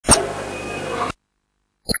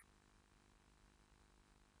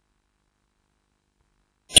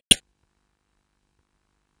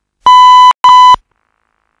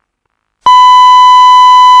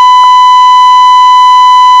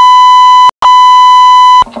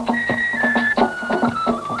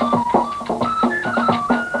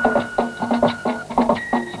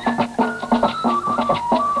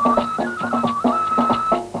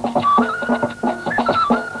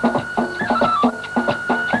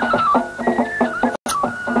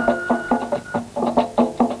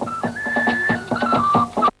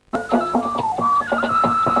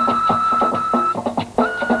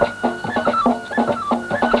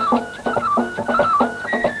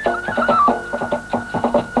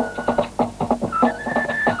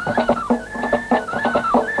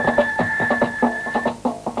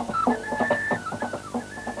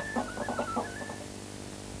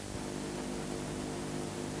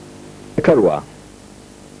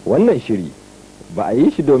wannan shiri ba a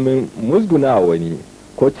yi shi domin musguna wani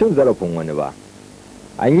ko cin zarafin wani ba,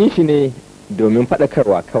 an yi shi ne domin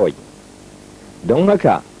faɗakarwa kawai. Don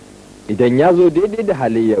haka idan ya zo daidai da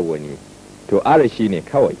halayyar wani to ara shi ne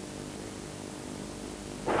kawai.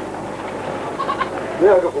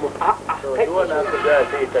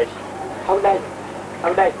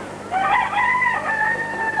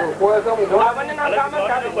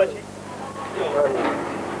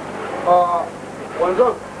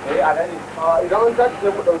 wanzan idan an tashi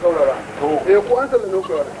sai ku dan saurara ku an sallame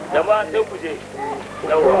ku jama'a sai ku je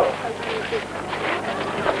yawa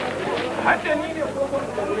hadda ni ne ko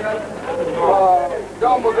da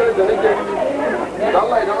magana da nake da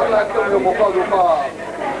Allah idan Allah ya kai mu ko zo fa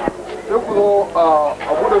sai ku zo a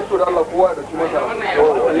bude su da Allah kowa da shi masa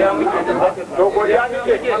to ko ya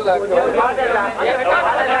nake Allah ya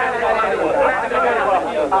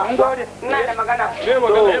ina da magana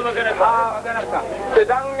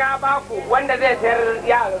idan ya baku wanda zai sayar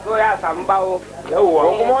ya zo ya samu bawo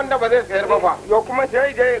yawwa kuma wanda ba zai sayar ba fa yo kuma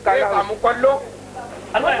sai dai ka samu kwallo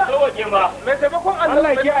Allah ya tsoke ma me taimakon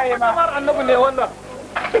Allah ya kiyaye ma kamar annabi ne wannan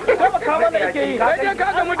kuma ka mana yake yi sai dai ka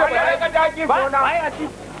ga mu da bai ga daki gona ai a ci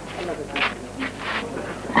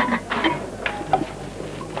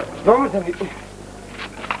zo mu tafi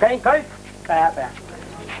kai kaya tsaya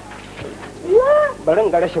barin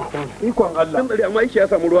ga rashin kun ikon Allah tun dare amma yake ya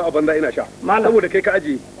samu ruwa a banza ina sha saboda kai ka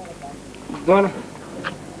aje zo na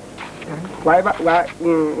wai ba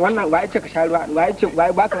wannan wai ce ka sha ruwa wai ce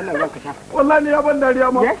wai ba ka wannan ruwan ka sha wallahi ya ban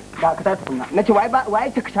dariya ma ba ka ta tukuna nace wai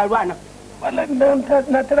ce ka sha ruwa nan wallahi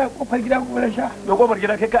na tara kofar gida ko na sha da kofar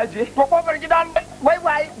gida kai ka aje to kofar gida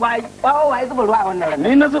wai zuba ruwa a wannan ran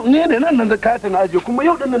ni ne nan da ka ta na aje kuma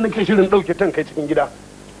yau din nan nake shirin dauke tan kai cikin gida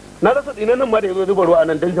na rasa dinan nan ma da yazo zuba ruwa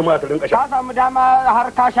nan dan jama'a ta rinka sha ka samu dama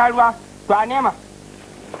har ka sha ruwa to a nema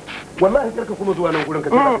wallahi karka kuma zuwa nan gurin ka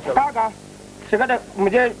kaga shiga da mu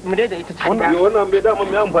je da ita cikin gida wannan bai dama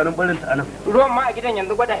mai amfanin barin ta anan ruwan ma a gidan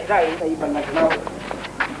yanzu gwada za a yi tsayi ballan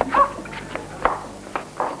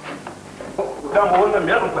dama wannan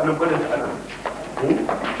mai amfanin barin ta anan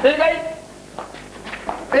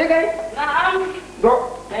sai gai na'am do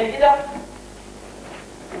mai gida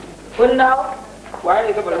kun dawo waye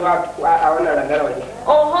ne zuba ruwa a wannan rangar waje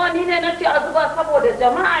oho ni ne nace a zuba saboda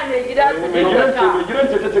jama'a mai gida su mai gidan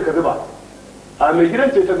ce tace ka zuba a mai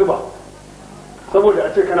gidan ce ta zuba saboda a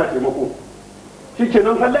ce kana taimako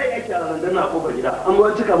shikenan wallahi yake a rangar na kofar gida an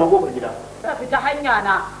ba cika ma kofar gida ka fita hanya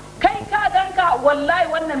na kai ka danka wallahi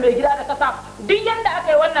wannan mai gida da kasa duk yanda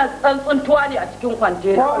aka yi wannan tsantsuntuwa ne a cikin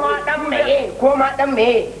kwante ko ma dan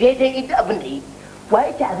meye daidai ita abin da yi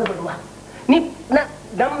waye ke a zuba ruwa ni na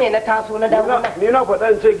dan me na taso na dawo nan ni na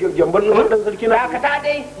faɗa in ce gyamban nan dan sarki na ka ta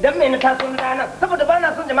dai dan me na taso na dawo nan saboda ba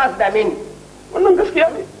na son jama'a su dame ni wannan gaskiya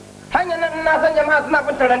ne hanyar nan na san jama'a suna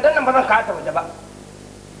bin tarandan nan ba zan kawo ta waje ba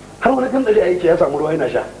har wani kan dare aiki ya samu ruwa yana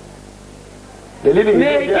sha dalilin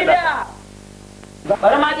me gida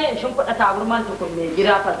bari ma dai in shimfiɗa taburman tukun mai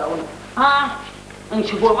gida ka zauna ha in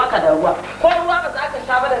shigo maka da ruwa ko ruwa ba za ka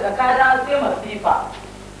sha ba daga kada sai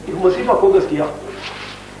masifa ko gaskiya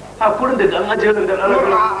hakurin da an ajiye da an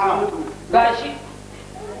mutu gashi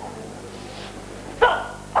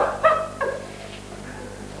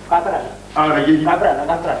kafira a rage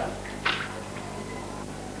kafira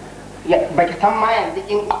ya baki san ma yanzu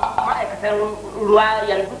in ma'aikatan ruwa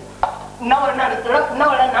yanzu nawa na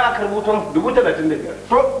aka rubutun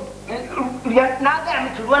 35,000 na ga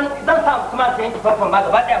miki ruwan zan samu kuma sai yanki farkon ba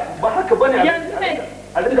gaba daya ba haka bane yanzu ne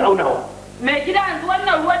a dinga aunawa mai gida yanzu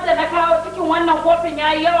wannan ruwan da na kawo cikin wannan kofin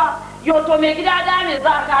yayi yawa yau to mai gida da me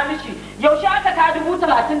za ka mishi yaushe aka ka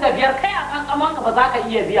 35,000 kai a kankaman ka ba za ka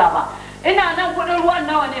iya biya ba ina nan kudin ruwan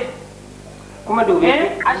nawa ne kuma dobe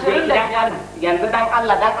 25 yanzu dan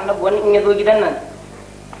Allah dan annabi wani in ya zo gidan nan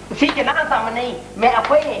shi ke na an samu nayi mai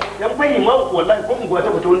akwai ne yan bai ma wallahi ko unguwa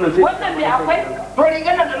ta fito wannan sai wannan mai akwai to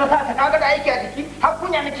rigar nan da na sa ta kaga da aiki a jiki har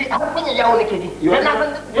kunya nake har kunya yawo nake ji dan na san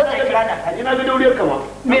dole kira da ina ga dauriyar kama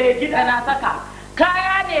me gida na saka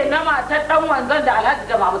kaya ne na matar dan wanzan da Alhaji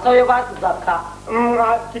da Mamu Sauye ba su zakka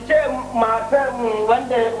ki ce matar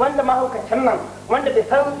wanda mahaukacin nan wanda bai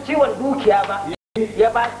san ciwon dukiya ba ya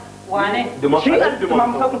ba wane shi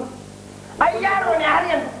Mamu Sauye ai yaro ne har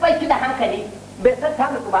yanzu bai ki da hankali bai san ta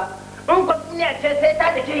mutu ba in ko duniya ce sai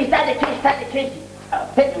ta da ke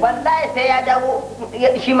sai wallahi sai ya dawo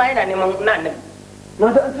shi ma yana neman na annabi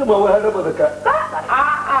na da an ce ba wai har raba zakka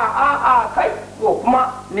a kai to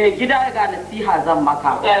kuma me gida ga nasiha zan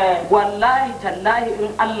maka wallahi tallahi in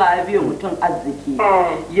Allah ya biya mutum arziki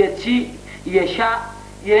ya ci ya sha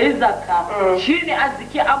ya yi zakka shi ne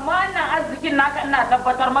arziki, amma wannan arzikin naka ina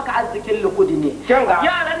tabbatar maka arzikin lukudi ne.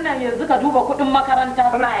 Yaran nan yanzu ka duba kuɗin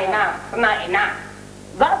makaranta suna ina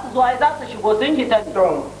za su zo ai za su shigo sun hita ne.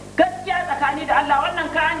 Gaskiya tsakani da Allah wannan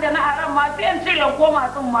kayan da na haram ma sai in cire koma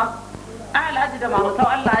sun ma. Alhaji da Mamu Sau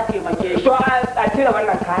Allah ya taimake shi. To a cire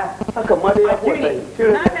wannan kayan. Haka ma dai ya kuwa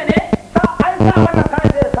naka ne? An sa wannan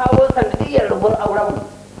kayan zai kawo sanadiyyar rubur auren mu.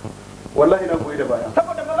 Wallahi na koyi da baya.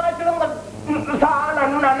 Saboda ba za ki rinka sa ana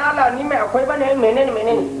nuna nala ni mai akwai bane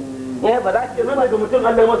menene. Ba za ki nan daga mutum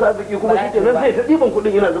Allah ya masa arziki kuma shi kenan zai ta ɗiban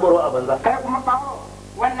kuɗin yana zubarwa a banza. Kai kuma bawo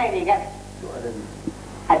wannan rigar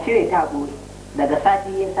a cire ta gobe daga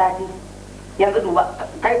sati ya sati. Yanzu duba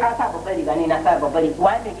kai ka sa babbar riga ne na sa babbar riga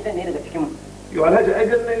wani mai gidan ne daga cikin mu. Yo Alhaji ai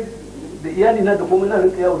ganin da iyali na da komai na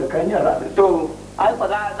rinka yawo da kayan yara. To ai ba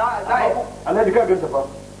za Alhaji ka ganta fa.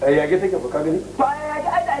 Yage take fa ka gani? To ai yage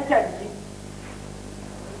ai da ake a jiki.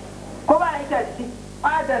 Ko ba ake a jiki?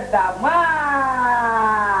 Adalla ma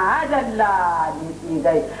adalla ni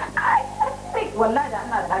dai. Wallahi da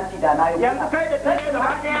ana tanti da na yi. Yanzu kai da kai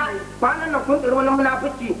gaba daya kwanan nan kun tsiri wani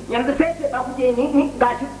munafici yanzu sai ce ba kuke ni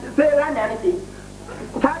gashi sai rana nake.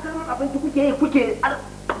 Ta mun abinci kuke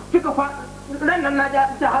kika fa ran nan na ja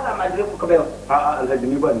ta haza ma dire kuka bayo. A'a Alhaji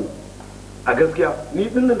ni ba ni. A gaskiya ni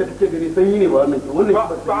din nan da kake gani sanyi ne ba wannan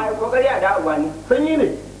ba ai kokari a da'uwa ne. Sanyi ne.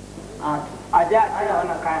 A da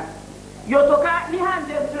wannan kayan. Yo to ka ni han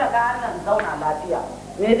je su daga nan zauna lafiya.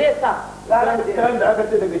 Me zai sa? Kayan da aka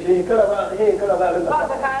ce daga shekara ba a rinka. Ba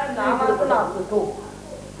ka kayan da amma suna fito.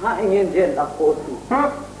 Ha in yin je da kotu.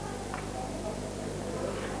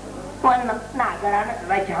 Wannan na gara na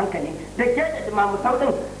raki hankali da ke da Mamu Sau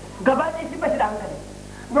din gaba ɗaya shi ba shi da hankali.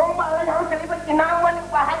 Don ba wani hankali ba ina wani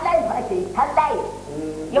ba hallaye ba ake hallaye.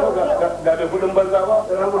 Ga da kudin banza ba.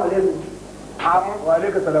 Salamu alaikum. Wa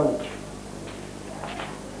alaikum salamu.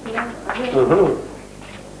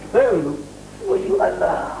 Sai yanzu. Wajen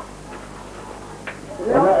Allah.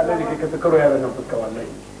 Wallahi Alhaji kai ka ta karo yaran nan fuska wallahi.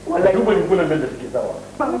 Wallahi duk rigunan nan da suke sawa.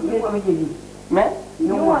 Yunwa muke yi. Me?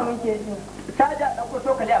 Yunwa muke yi. Saja ɗauko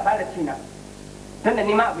cokali a fara cina. Tun da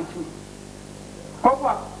nima abinci. Ko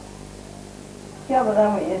kuwa? Ya ba za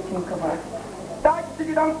mu iya cin ka ba. Ta ki ci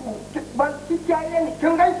gidanku ba ki kiyaye ni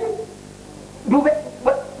kin ganki? Dube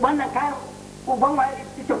wannan kayan uban waye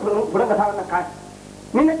kike kurin ka sa wannan kayan.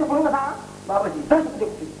 Ni ne ke kurin ka sa? Baba ji. Ta ki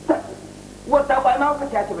ci. Wata ba na ka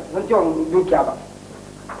ce ba ta san ciwon dukiya ba.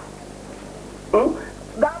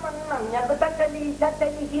 Daman nan yanzu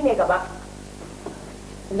tattali shi ne gaba.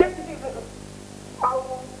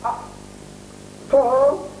 To,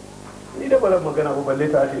 Ni da balan magana ba balle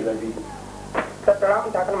ta ce zafi. tattara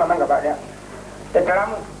mun takalma nan gaba daya. Tattara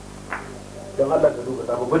mun. Dan Allah ka duba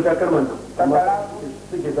sababbin takalman nan. Tattara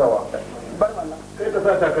suke sawa. bar wannan. Kai ka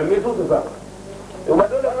sa takalmi su su sa. Ba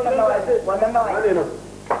dole wannan nawa wannan nawa. Wane nan?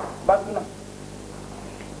 Ba su nan.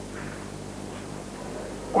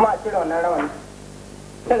 Kuma a cire wannan rawani.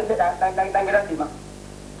 Sai dan gidan su ba.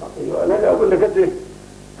 Alhaji abin da kace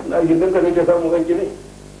na gindin ka nake samun ganki ne.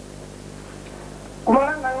 Kuma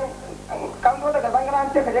nan kan zo daga bangaren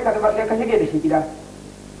ce ka je ka zubar sai ka shige da shi gida.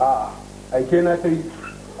 A'a, aike na kai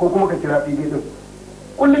ko kuma ka kira ɗige din.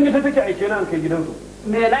 Kullum ita take aike na an kai gidansu.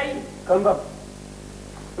 Me nayi? Kan ba.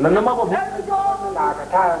 Nan ma ba. Na ka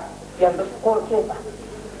ta yanzu ko ce ba.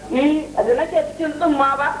 Ni a da nake cikin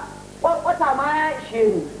tsumma ba, kwarkwata ma ya ishe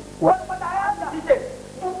ni. Kwarkwata ya ce,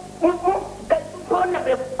 ko wannan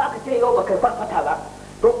bai aka ce yau ba kai kwarkwata ba.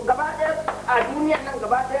 To gaba ɗaya a duniya nan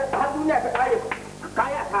gaba ɗaya har duniya ta ƙare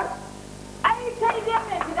kaya tara. Ai kai dai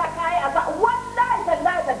mai gida kayi a sa wallahi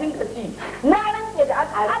tallahi ka dinga ci. Na rantse da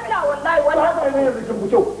Allah wallahi Wallahi ne yanzu kin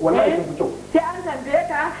fito, wallahi kin fito. sai an tambaye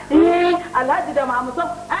ka Alhaji da Mamu Sau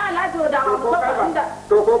Alhaji da Mamu Sau inda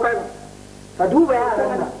To ko kai ba. Ka duba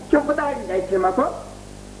yaran nan. Kin fita da yake ma ko?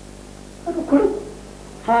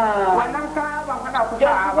 Wannan ka ban hana ku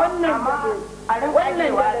ta ba.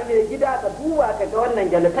 wannan da mai gida ka duba ka ga wannan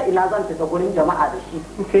gyale ta ina zan fita gurin jama'a da shi.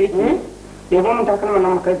 Ya ba mu takalma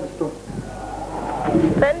nan kai fito.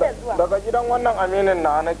 Dan da zuwa. Daga gidan wannan aminin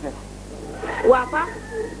na nake. Wafa?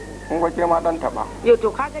 Kun gwake ma dan taba. Yo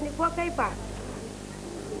to ka gani ko kai fa?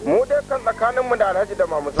 Mu dai kan tsakanin mu da Alhaji da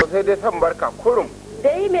Mamu sosai dai san barka kurum.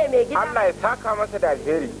 Dai mai gida. Allah ya saka masa da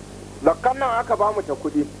alheri. Zakkan nan aka ba mu ta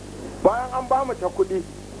kuɗi. Bayan an ba mu ta kuɗi,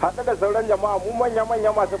 haɗe da sauran jama'a mu manya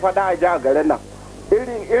masu faɗa a jiha garin nan.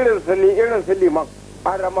 Irin su liman.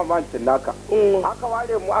 An rama mancin naka. Aka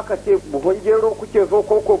ware mu aka ce buhun gero kuke so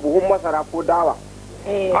koko buhun masara ko dawa.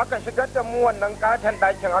 Aka shigar da mu wannan katon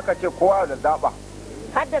ɗakin aka ce kowa da zaɓa.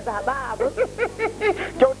 Har da zaɓa abu?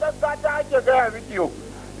 Kyautar gata ake gaya miki yau.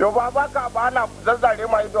 Yo ba ka ba ana zazzare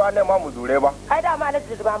ma ido ana ma mu zure ba. Ai da ma na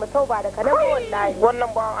ba mu tauba da kanan wallahi. Wannan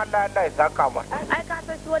ba Allah ya saka ma. Ai ka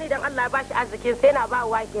san shi wani dan Allah ba shi arzikin sai na ba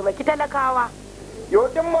wake maki talakawa. Yo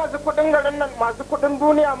din masu kudin garin nan masu kudin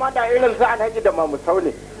duniya ma da irin su Alhaji da Mamu Saule.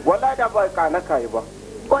 Wallahi da ba kana kai ba.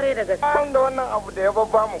 Kware da gaske. An da wannan abu da ya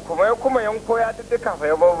babba mu kuma yanko ya duka fa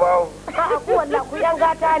ya babba. A'a ku wallahi ku yan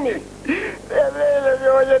gata ne. Sai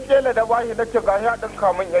wajen tela da bashi nake gashi a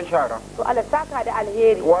dinka min yan shara. To Allah saka da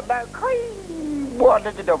alheri. Wallahi kai bu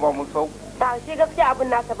Alhaji da Mamu Sau. Ta shi gaskiya abin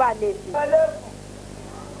nasa ba laifi.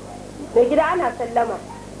 Da gida ana sallama.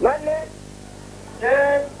 Nan ne?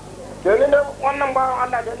 Yanzu da wannan bawan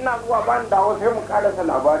Allah da ina zuwa ba ni dawo sai mu karasa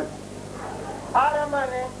labari. Arama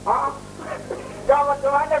ne? A'a. Ya wata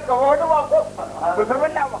wata ka wani ba ko?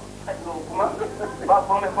 Musamman da ba. Kuma ba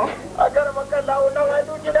kome ko? A garba kan lawo nan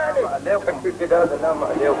haidu gida ne. Alaikum gida da nama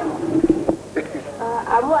alaikum.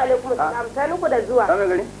 Amu alaikum salam sanu ku da zuwa. Kana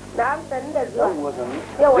gari? Da amsani da zuwa.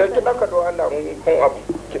 Yau wata. Ki daka do Allah kun abu.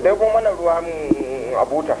 Ki dai kun mana ruwa mun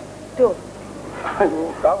abuta. To.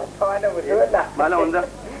 Ka ta wani wuri. Malam wanda.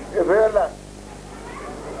 Ibrahim.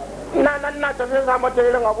 Na nan na ta sai mata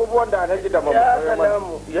irin abubuwan da Alhaji da Mamu Sauye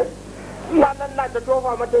mana. Na nan na ta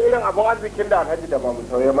tofa mata irin abun arzikin da Alhaji da Mamu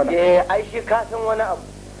Sauye mana. Ai shi ka san wani abu.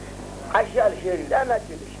 Ai shi alheri da na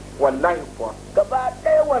ce da shi. Wallahi kuwa. Gaba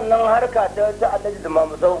ɗaya wannan harka ta Alhaji da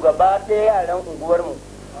Mamu Sauye gaba ɗaya yaran unguwar mu.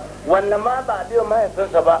 Wannan ma ba biyo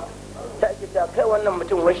mahaifinsa ba. Ta ake ta kai wannan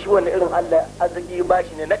mutum wai shi wani irin Allah arziki ba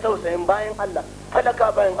shi ne na tausayin bayan Allah.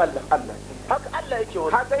 Talaka bayan Allah. Allah. Haka Allah yake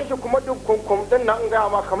wani. Ka san shi kuma duk kunkum din nan ga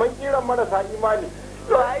ma kamar kiran marasa imani.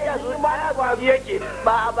 To ai yanzu ma a baki yake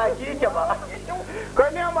ba a baki yake ba.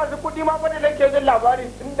 Kai ne masu kuɗi ma bane nake jin labari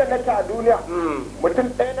tun da nake a duniya. Mutum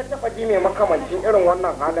ɗaya na taɓa ji mai makamancin irin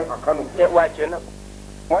wannan halin a Kano. Wace nan?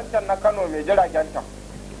 Wancan na Kano mai jiragen ta.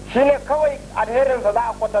 Shi ne kawai alherinsa za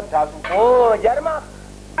a kwatanta su. Oh, jarma.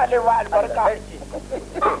 Alewa albarka.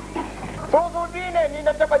 Sojoji ne ni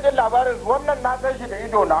na taɓa jin labarin wannan na san shi da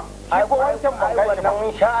ido na. Shi ko wancan ban kai shi ba.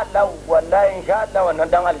 Insha Allah wallahi insha Allah wannan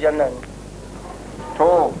dan aljanna ne.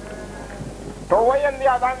 To wai yanzu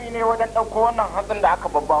ya zami ne wajen ɗauko wannan hatsin da aka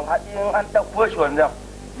babban hatsi in an ɗauko shi wannan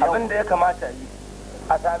abin da ya kamata yi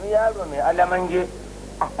a sami yaro mai alamange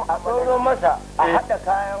a tsoro masa a haɗa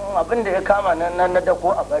kayan abin da ya kama nan na dako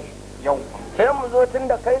a bashi yau sai mu zo tun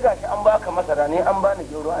da kai gashi an baka masara ne an bani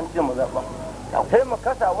gero an ce mu zaɓa sai mu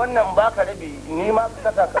kasa wannan baka rabi ni ma ka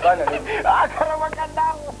kasa ka bani rabi a karama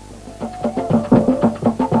kallahu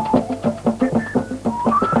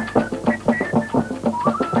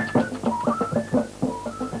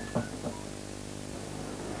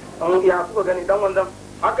ya kuka gani dan wanzan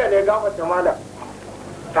haka ne gafar jamala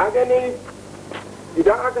ka gani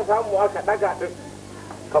idan aka samu aka daga din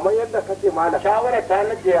kamar yadda kace mala shawara ta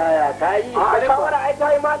nace yaya ta yi a shawara ai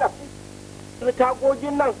ta yi mala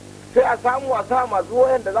tagogin nan sai a samu a sa masu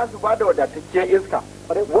wayan da za su bada wadatacciyar iska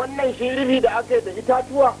wannan shirifi da aka yi da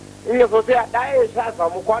itatuwa in ya so sai a ɗaya shi a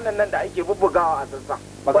samu kwanan nan da ake bubbugawa a sassa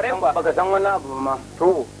baka san wani abu ma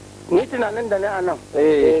to ni tunanin da na anan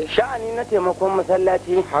sha'ani na taimakon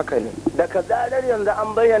masallaci haka ne daga zarar yanzu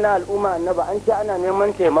an bayyana al'umma annaba an ce ana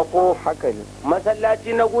neman taimako haka ne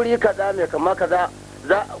masallaci na guri kaza mai kama kaza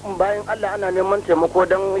za bayan Allah ana neman taimako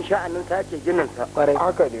don sha'anin sake ginin sa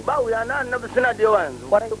haka ne ba wuya na annabi suna da yawa yanzu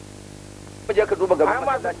mu je ka duba gaban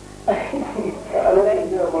masallaci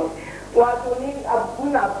Wato ni abu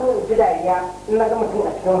na so in ji dariya in na ga mutum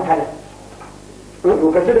a cikin wahala.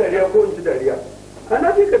 Ka ci dariya ko in ci dariya?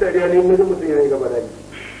 Ana fi ka dariya ne na mutum ya yi gaba da ni.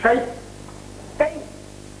 Kai.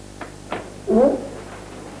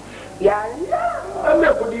 Ya An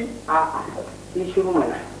mai kuɗi. A'a, yi shiru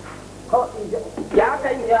mana. Ya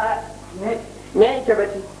kan ya me yake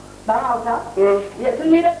bace? Dan hausa? Ya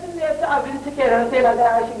tun ni da tun ne ta abinci kenan sai na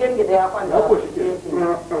ga shigen gida ya kwanta. Ko shi ke.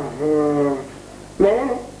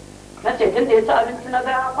 Menene? Na ce tun da ya ci abinci na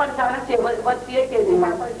ga kwanta na ce bacci yake da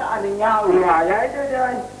ya kwanta a nan yawo. Ya yi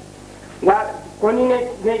daidai. Ga ko ni ne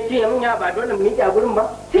ce mun ya ba dole mu miƙe a gurin ba?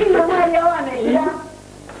 Shi ne ma yawa ne gida.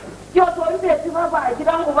 Yau to in bai ci ba a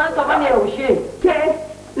gidan ubansa ba ne yaushe. Ke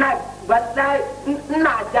na ba da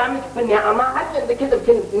ina ja miki ne amma har yanzu kin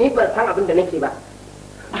dauke ni ban san abin da nake ba.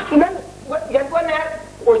 Nan yanzu wannan ya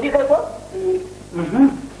koji kai ko?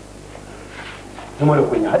 Zama da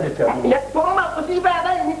kunya haddace abin. Ya to ma kusi ba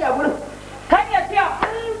zan yi miƙe a gurin. Kan ya ce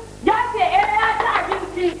ya ce ya ci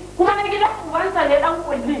abinci kuma na gidan ubansa ne dan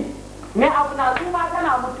kulli. Me abu na su ma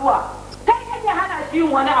tana mutuwa. Kai kake hana shi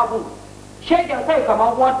yin wani abu. Shegen kai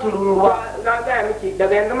kamar ruwan tururuwa. Na gaya miki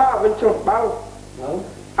daga yanzu ma abincin bawo.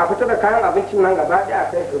 A fita da kayan abincin nan gaba ɗaya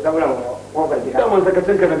a kai su zauren kofar gida. Daman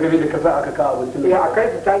sakacin ka na gari da kasa aka kawo abincin. Ya a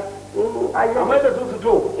kai su can amma da su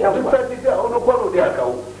to duk sati sai a wani kwano da ya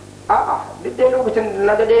kawo a'a duk dai lokacin da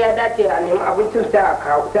na ga dai ya dace a nemi abincin sai a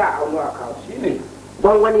kawo sai a auno a kawo shine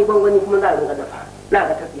gwangwani kuma za a rinka dafa na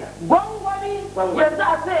ga tafiya gwangwani yanzu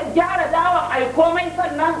a ce gyara dawa ai komai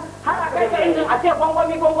sannan har a kai ka injin a ce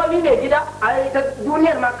gwangwani ne gida ai ta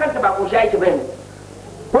duniyar ma kanta ba ko shi bane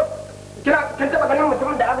ko kira kan taba ganin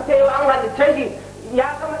mutumin da aka ce yau an halitta shi ya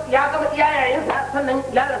gama iyayen sa sannan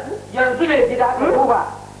ya rasu yanzu ne gida ka duba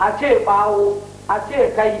a ce bawo a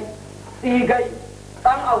ce kai tsigai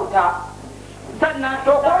dan auta sannan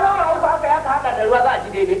to ko ma ba haka ya hada da ruwa za a ji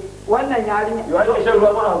daidai wannan yarinya yau ake shan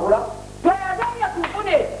ruwa ma hakura to ya zan ya tuku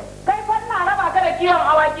ne kai fanna raba ka da kiwon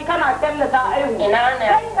awaki kana tallata aihu ina ne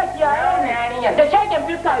kai ka kiyaye ne yarinya da shagen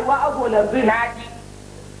fiska yiwa agolan bin naji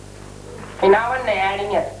ina wannan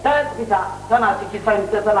yarinyar ta fita tana ciki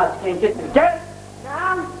tana cikin kitchen ke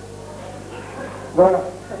na'am gona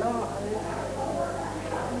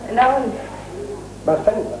ina wani ba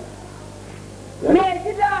sani ba me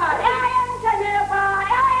gida ƴaƴanka ne fa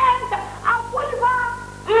ƴaƴanka a kulfa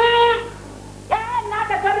ƴaƴan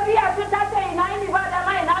naka tarbiya su ta ce ina yi ba da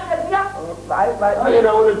ma ina tarbiya ai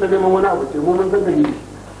ina wannan ta neman wani abu ce mu mun san dalili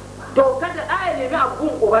to kada ɗaya nemi abun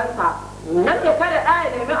ubansa nake kada ɗaya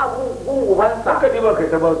nemi abun ubansa haka ne ba kai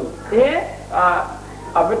ta ba su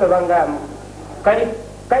abin da zan gaya mu kai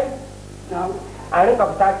a rinka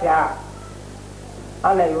fita ciya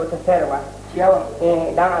ana yi wata sayarwa ciyawan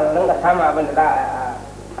dan a rinka samun abin da za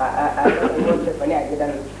a yi cefane a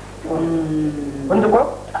gidan kun ko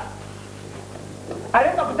a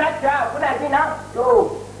rinka fita ciya kuna jina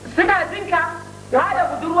to suna jinka ha da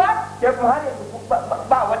budurwa ya kuma har yanzu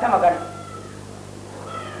ba wata magana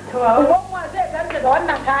uban wa zai ganta da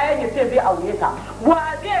wannan kayan ya ce zai aure ta wa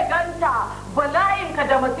zai ganta bala'inka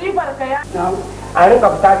da masifarka ya a rinka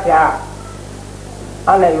fita ciya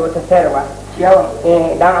ana yi wata sayarwa ciyawan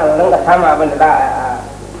dan a rinka samun abin da za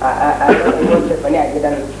a yi cefane a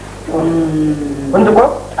gidan kun ko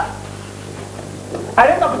a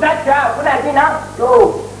rinka fita ciya kuna jina to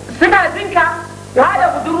suna jinka ha da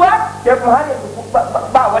budurwa ya kuma har yanzu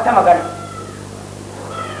ba wata magana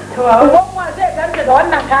uban wa zai ganta da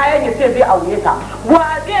wannan kayan ya ce zai aure ta wa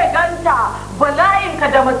zai ganta bala'inka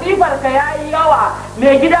da masifarka ya yi yawa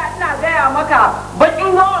mai gida ina gaya maka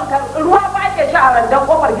bakin yawan ka ruwa ba ke sha a randan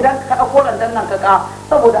kofar gidan ka ɗauko randan nan ka ka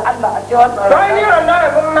saboda Allah a ce wannan don ni randan da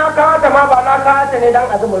kun na kawo ta ma ba na kawo ta ne dan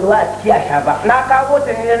a zuba ruwa a ciki a sha ba na kawo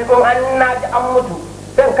ta ne dan an na ji an mutu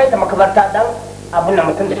sai kai ta makabarta dan abin da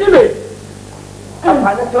mutum da shi ne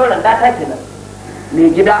amfanin tsoron da ta kenan mai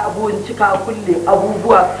gida abubuwan cika kulle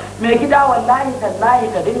abubuwa mai gida wallahi tallahi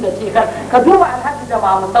ka dinga ce ka duba alhaji da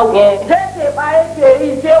mamu sau sai ce ba yake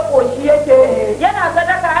yi sai koshi yake yana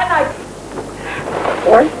sadaka yana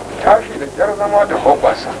wai tashi da kyar zama da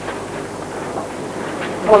hoɓasa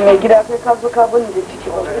ba mai gida kai ka zo ka bani da ciki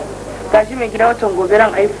ba gashi mai gida watan gobe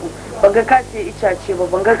ran aifu banga ka ce itace ba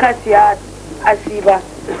banga ka ce asi ba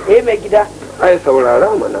mai gida ai saurara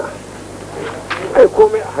mana ai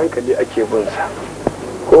komai a hankali ake bin sa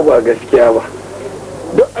ko ba gaskiya ba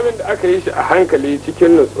duk abin da aka yi shi a hankali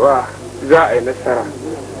cikin nutsuwa za a yi nasara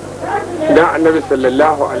dan annabi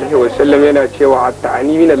sallallahu alaihi wasallam yana cewa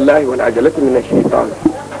at-ta'ani min Allah wal ajalatu min ash-shaytan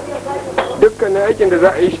dukkan aikin da za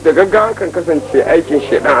a yi shi da gaggawa kan kasance aikin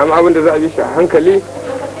shaytan amma abin da za a yi shi a hankali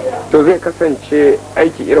to zai kasance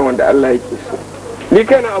aiki irin wanda Allah yake so ni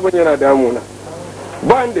kaina abin yana damuna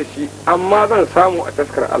ba da shi amma zan samu a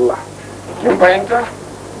taskar Allah kin fahimta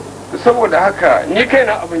saboda haka ni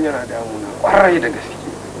kaina abin yana damuna kwarai da gaske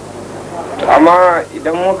amma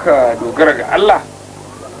idan muka dogara ga Allah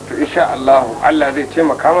to insha Allah Allah zai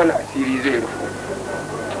taimaka mana asiri zai rufu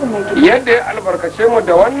yadda ya albarkace mu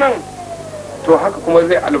da wannan to haka kuma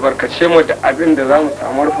zai albarkace mu da abin da za mu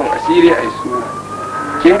samu rufin asiri a suna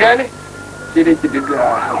kin gane sai da ki diga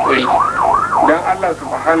hakuri dan Allah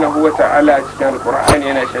subhanahu wa ta'ala cikin alqur'ani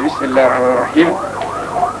yana cewa bismillahir rahmanir rahim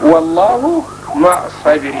wallahu ma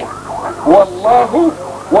as-sabirin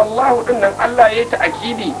wallahu din nan Allah ya yi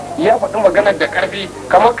ta'akidi ya faɗi maganar da ƙarfi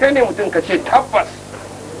kamar kai ne mutum ka ce tabbas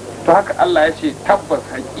to haka Allah ya ce tabbas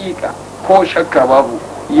hakika ko shakka babu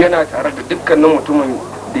yana tare da dukkanin mutumin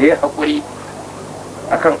da ya haƙuri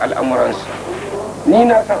akan al'amuransa ni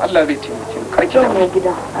na san Allah zai taimake mu karki da mai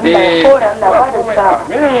gida Allah ya kora Allah ba da sa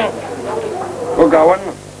ko ga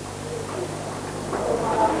wannan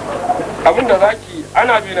abinda zaki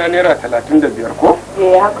ana bina naira 35 ko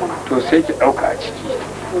haka to sai ki ɗauka a ciki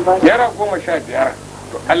naira 15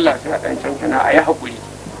 to Allah sai a ɗan cancana a yi haƙuri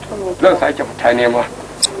zan sake fita nema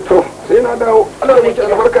to sai na dawo Allah ya miki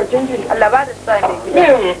albarka kin ji Allah ba da sa mai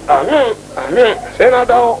gida amin sai na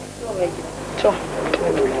dawo to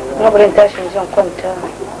na bari tashin zan kwanta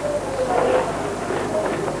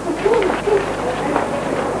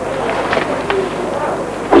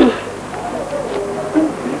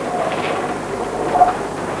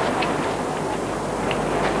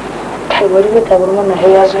bari ka tabar mana har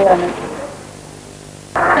ya zo a nan.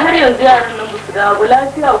 Har yanzu yaran nan musu dawo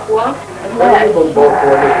lafiya kuwa?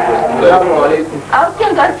 A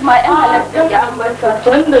wajen gasu ma ƴan halatta ya ambata.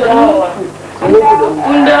 Wanda dawowa.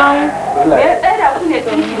 Kun dawo. Ya tsaya ku ne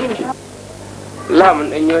tun yi. La mun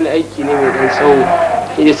dan yi wani aiki ne mai dan tsawo.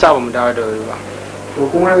 Ya sa ba mu dawo da wuri ba. To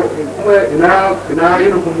kuma ina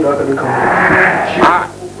irin kun da aka dinka mu. A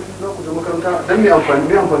ku da makaranta dan me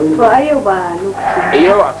amfani. To a yau ba lokaci.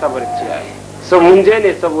 Yau asabar ce ai. So mun je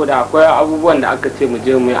ne saboda akwai abubuwan da aka ce mu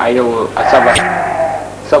je mu a yau asabar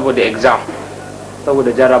saboda exam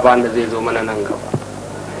saboda jarabawan da zai zo mana nan gaba.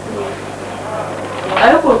 A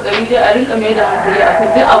yi kokari dai a rinka mai da hankali a kan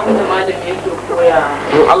duk abin da malami yake koya.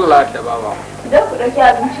 In Allah da baba. Idan ku ɗauki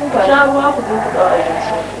abincin ku sha ruwa ku zo ku ɗau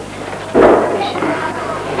abinci.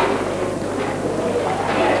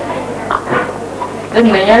 Dan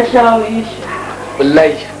nan ya sha wuyi shi.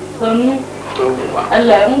 Wallahi. Sannu.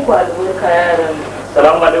 Allah ya muku albarka yaran.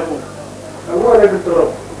 Salamu alaikum. Wa alaikum salam.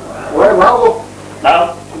 Wai bawo.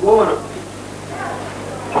 Na'am. Goma na.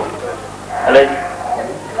 Alhaji.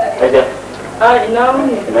 Alhaji. A ina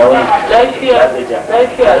wuni? Ina wuni? Lafiya.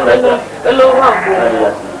 Lafiya. Kalau ba ku.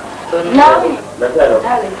 Na wuni. Lafiya lau.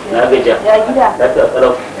 Na gajiya. Ya gida. Lafiya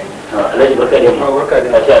kalau. Alhaji barka da yamma. Barka da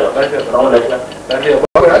lafiya lau. Lafiya. Lafiya.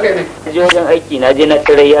 Ba haka ne. Je wajen aiki na je na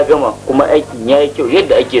tare ya gama kuma aikin ya yi kyau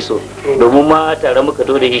yadda ake so domin ma tare muka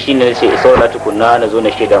to da shi shine sai saura tukunna na zo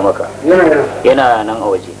na shaida maka yana nan a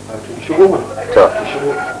waje shigo mana to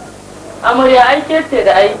Amurya aike ce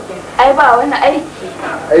da aiki. Ai ba wani aiki.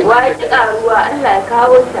 Wa ki karuwa Allah ya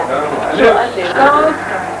kawo ta. Allah ya kawo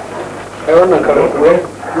ta. ai wannan karin kuwa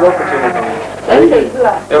lokaci ne Dan da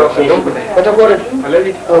zuwa. wata kore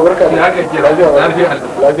alhaji barka da lafiya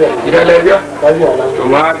Gida lafiya? lafiya To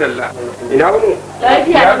madalla. Ina wani?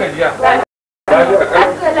 Lafiya. Ya gajiya.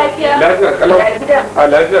 Lafiya. Lafiya kalau. A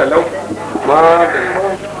lafiya lau.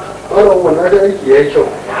 Madalla. wannan da aiki yayi kyau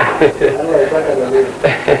Allah ya saka da ne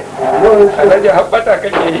Alhaji habbata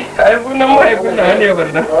kake. Ai sunan mahaifin na ne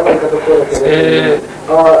barna.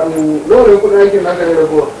 nawa kudin aikin naka ne da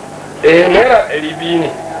kuwa Naira 200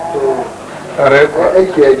 ne. Tare ko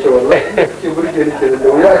aiki yayi kyau wallahi ke burge ni kenan da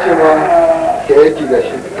wuya ce ma ke aiki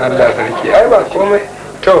gashi Allah sarki. Ai ba komai.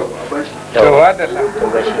 To. To madalla.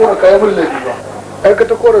 kuma kai mun lafi ba ai ka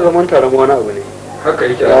ta kora zaman tare ma wani abu ne Haka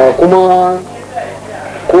yake. kuma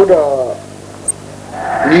ko da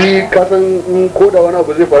ni kasan ko da wani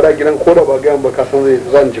abu zai faru a gidan ko da ba gayan ba kasan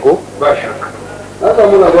zan ji ko Ba shakka. na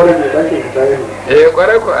samu labarin da ɗakin ka tare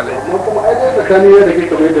Kwarai ko Alhaji. amma kuma ai dai tsakanin yadda kai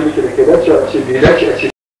kamar yadda muke da ke dacewa a ce bai dace a ce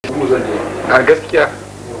mu zan je A gaskiya.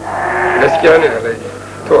 Gaskiya ne Alhaji.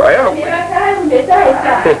 To a yi haƙuri.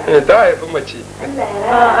 Ta haifi mace.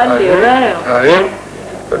 Allah ya raya. Ayin.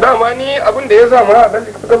 To dama ni abin da ya sa ma dan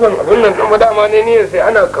kasan abin nan kuma dama ne ni sai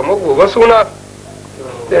ana kamar gobe suna.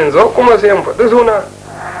 Sai yanzu kuma sai in faɗi suna.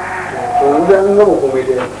 to yanzu an gama komai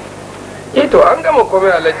da To an gama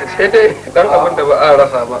komai Alhaji sai dai dan abin da ba a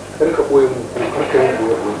rasa ba. kar ka boye mu kar ka yi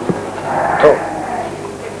boye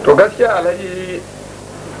To gaskiya Alhaji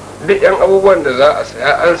duk yan abubuwan da za a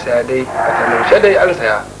saya an saya dai a talauce dai an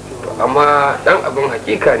saya. To amma dan abin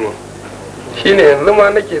hakika ne. Shine yanzu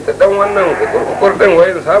ma nake ta dan wannan kukur din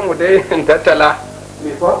wayin samu dai in tattala.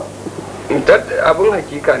 me fa Abin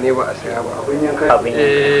hakika ne ba a saya ba. abin yanka abin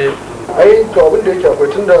ai to abin da yake akwai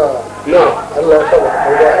tunda Na. Allah ya saba ko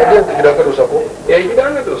ba ai yanzu gida ka dosa ko Gida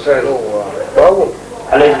na dosa ne. babu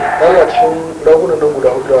Alhaji. Allah cikin ragunan nan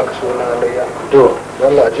guda hudu aka so na layya To.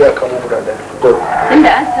 Allah a ji a kamo guda ɗaya To.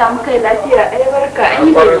 Tunda an samu kai lafiya ai barka an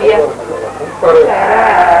yi tafiya.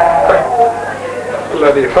 Allah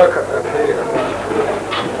dai saka da alheri.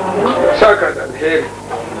 Saka da alheri.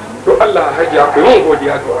 To Allah hajiya ku yi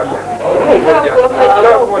godiya to Allah. Mun godiya.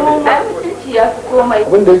 Na gode. Ai mutunci ya fi komai.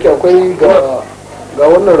 abin da yake akwai ga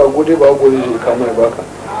wannan rago dai ba gobe zai kama ya baka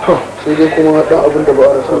sai dai kuma dan abin da ba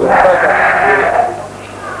a rasa ba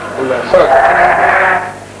Allah saka.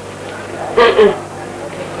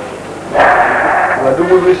 a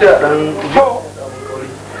dubu biyu sai a dan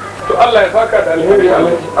To Allah ya saka da alheri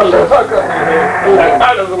Alhaji. Allah ya saka da alheri. Allah ya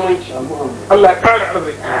ƙara zumunci. Allah ya ƙara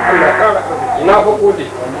arziki. Allah ya ƙara arziki. Na fa gode.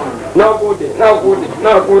 Na gode. Na gode.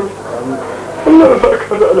 Na gode. Allah ya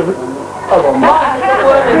saka da alheri. Ba a haka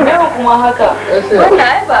wannan yau kuma haka. Wannan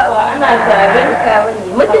ai ba ana zaben ka bane.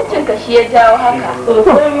 Mutuncin ka shi ya jawo haka.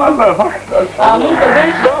 Allah ya saka da alheri. Amin ka gan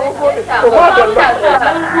shi. To madalla.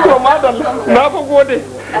 To madalla. Na fa gode.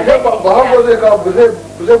 ba hango zai kawo ba zai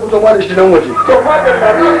fito ma da shi nan waje To madalla.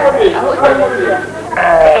 Na gode. Na gode.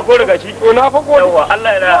 Ko daga shi. To na fa gode. Yawwa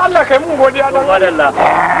Allah ya raya. Allah kai mun godiya dan Madalla.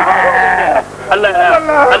 Allah ya raya.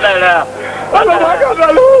 Allah ya raya. Allah ya saka da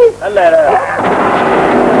alheri. Allah ya raya.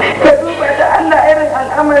 Ka duba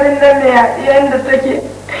al'amarin nan ne yaɗiyan da take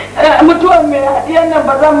mutuwan mai yaɗiyan nan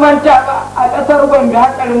ba zan manta ba a ƙasar Gombe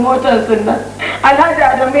hatsarin motar nan Alhaji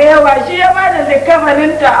Adamu yawa shi ya ba da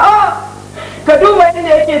likkafaninta ka duba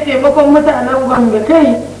inda yake taimakon mutanen Gombe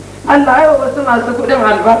kai Allah ya wasu masu kuɗin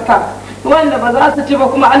albarka wanda ba za su ci ba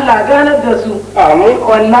kuma Allah ganar da su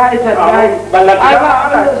wallahi tallahi ai ba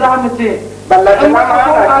abin da za mu ce in muka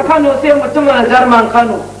koma Kano sai mu tuna Jarman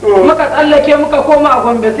Kano muka tsallake muka koma a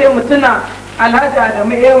Gombe sai mu tuna Alhaji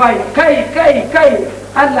Adamu Ewai kai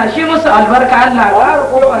Allah shi musu albarka Allah ya ƙara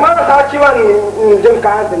kowa marasa ciwon jin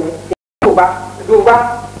kayansu ne duba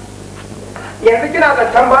yanzu kina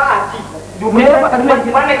zaton ba a ci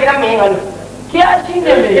wannan gidan mai yin kiyashi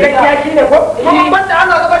ne mai gidan kiyashi ne ko kuma banda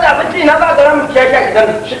ana gaba da abinci na za a gara mu kiyashi a gidan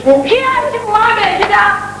kiyashi ma mai gida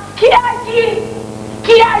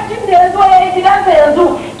kiyashin da ya zo ya yi gidansa yanzu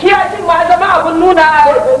kiyashin ma zama abin nuna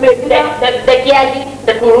mai gida da kiyashi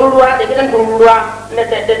da tururuwa da gidan tururuwa da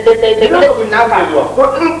gidan naka ko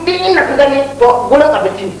in inda ka gani to gurin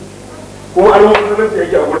abinci kuma an yi musulunci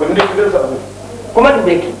yake a gurin da gidan sa kuma da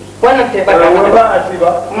beki wannan sai ba ba a ci ba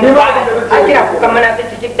ni ba a kira ku kan mana ta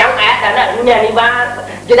ciki dan a yada na duniya ni ba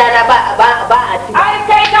gidana ba a ci ai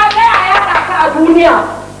kai ka kai a yada ka a duniya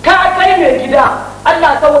ka kai mai gida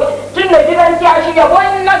Allah kawai tun da gidan kiyashi ya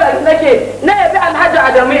wani nagari nake na yabi Alhaji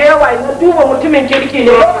Adamu Ewai na duba mutumin kirki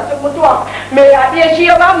ne lokacin mutuwa mai yaɗiya shi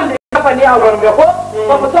ya bamu da kafa ne a Gombe ko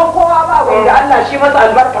ba mu san kowa ba a Gombe Allah shi masa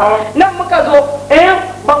albarka nan muka zo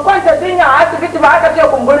ban kwanta jinya a asibiti ba aka ce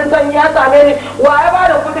kumburin sanyi ya same ni wa ya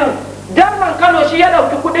bada kudin Jarman Kano shi ya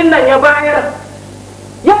dauki kudin nan ya bayar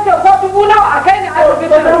yake ko dubu nawa a kai ni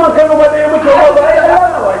asibiti Jarman Kano ba ɗaya muke ba ya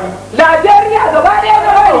Najeriya gaba ɗaya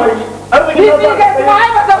gaba ni kai kuma ai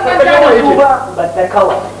ba san manta da su ba ta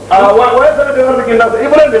kawai wai sanar da arzikin nasa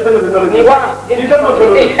Ibro da sanar da arzikin wa ni Jarman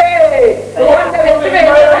Kano wanda bai ci bai yi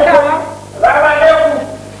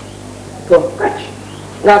to kaci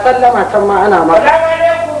ga sallama can ma ana ma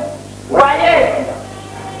waye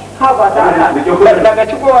ha ba ta daga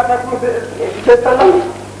cikowa ta kuma sai sallama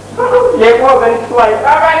ya yi kuma gani suwa ya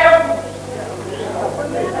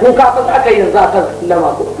ko ka fa aka yi za ka sallama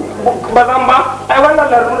ko ba zan ba ai wannan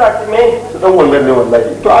larura ce me su dan wannan ne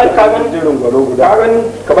wallahi to ai ka gani jerin gwalo guda ka gani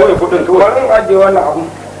ka bani kudin kawai bari in ajiye wannan abu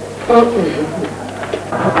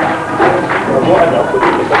mu a da kudi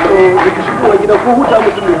da sallama da shi kuma gidan ko huta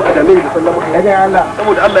mutum ne ba a da mai da sallama ya Allah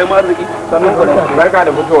saboda Allah ya ma arziki sannan barka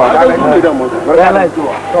da fitowa ka ga shi da mu barka da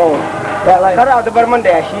fitowa to kar a zubar man da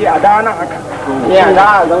yashi a da nan haka ya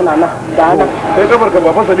da zauna nan da nan sai kabar ka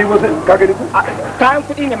ba fasa libo sai ka gani ko kayan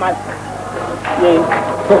kudi ne ma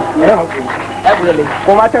to ya hakuri ai bulale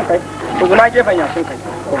ko ma can kai to guna gefen yashin kai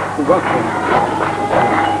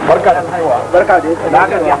barka da haihuwa barka da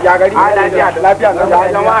ya gari lafiya da lafiya nan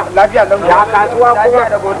ya jama'a lafiya nan ya kasuwa kuma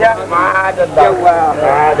da godiya madalla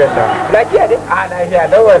madalla lafiya dai a lafiya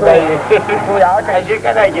da wallahi to ya haka je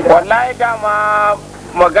kana gida wallahi dama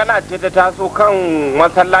magana ce ta taso kan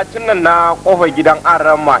masallacin nan na kofar gidan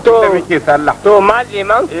Arama inda muke sallah to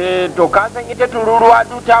maliman to ka san ita tururuwa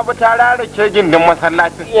du ta bi ta rarake gindin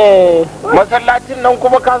masallacin masallacin nan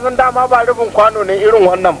kuma ka san dama ba rufin kwano ne irin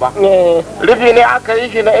wannan ba rufi ne aka yi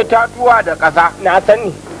shi na itatuwa da ƙasa na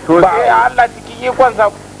sani to sai Allah cikin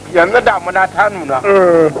ikonsa yanzu damuna ta nuna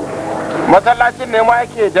masallacin ne ma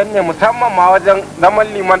yake danne musamman ma wajen zaman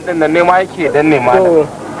liman din nan ne ma yake danne ma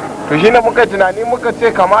to shine muka tunani muka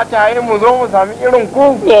ce kamata yayi mu zo mu sami irin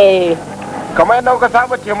ku kamar yadda kuka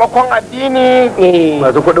saba taimakon addini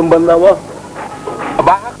masu kudin banza ba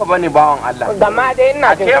ba haka bane bawan Allah gama dai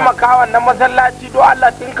ina taimaka wannan masallaci do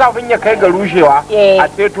Allah tun kafin ya kai ga rushewa a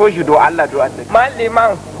ceto shi do Allah do Allah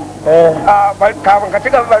malliman kafin ka ci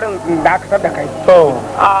gabarin da aka da kai to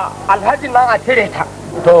alhaji nan a cire ta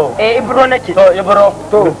to Ibro nake to Ibro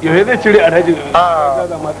to yau zai cire alhaji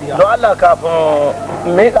don Allah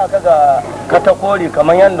kafin meka ka ga katakori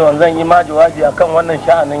kamar yadda zan yi ma jawabi akan wannan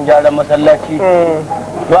sha'anin gyaran masallaci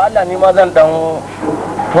don Allah ni ma zan dan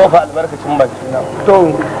tofa albarkacin baki na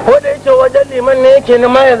to ko da yake wajen liman ne yake ni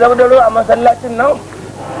ma ya zaudaro a masallacin nan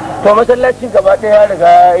to masallaci gaba ɗaya ya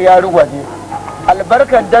riga ya rugwaje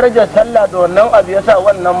albarkar darajar sallah da wannan abu yasa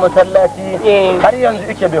wannan masallaci har yanzu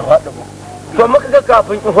yake bai faɗi ba to muka ga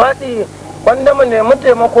kafin ki faɗi wanda mu nemi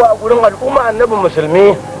taimako a gurin al'umma annabi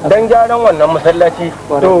musulmi dan gyaran wannan masallaci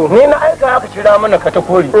to ni na aika aka kira mana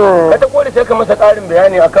katakori sai ka masa ƙarin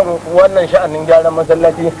bayani akan wannan sha'anin gyaran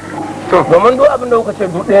masallaci domin duk abin da kuka ce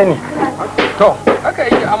duk ɗaya ne to haka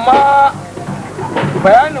yi amma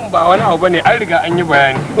bayanin ba wani abu bane an riga an yi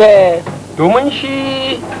bayani domin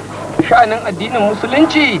shi sha'anin addinin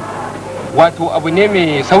musulunci wato abu ne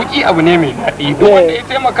mai sauki, abu ne mai daɗi. Duk wanda ya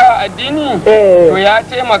taimaka a addini to ya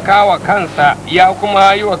taimaka wa kansa, ya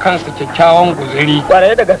kuma yi wa kansa kyakkyawan guzuri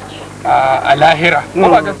kwarai da gaske a lahira. Ko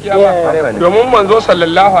ba gaskiya ba? Domin manzo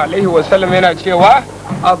sallallahu alaihi wa sallam yana cewa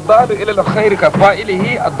addalu ila alkhairi ka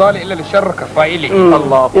fa'ilihi, addalu ila alsharri ka fa'ilihi.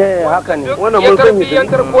 Allah. haka ne Wannan mun san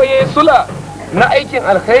yantar koye sula na aikin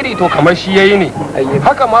alkhairi to kamar shi yayi ne.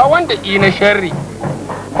 Haka ma wanda na sharri,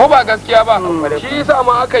 ko ba gaskiya ba? Shi yasa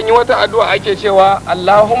ma akan yi wata addu'a ake cewa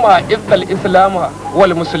Allahumma izzal islama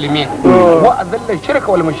wal muslimin wa azalla shirka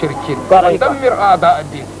wal mushrikin wa dammir a'da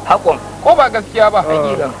ad-din. hakon Ko ba gaskiya ba?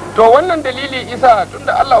 To wannan dalili isa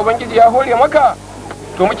tunda Allah ubangiji ya hore maka,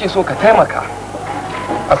 to muke so ka taimaka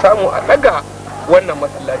a samu a daga wannan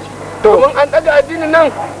masallaci. Domin an daga addinin nan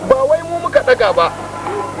ba wai mu muka daga ba,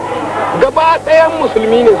 gaba ɗayan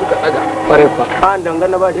musulmi ne suka daga. an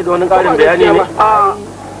dangana ba shi da wani ƙarin bayani ne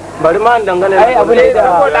bari ma an dangana Ai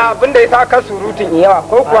abin da ya sa ka surutun yawa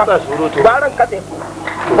ko kuwa baran katse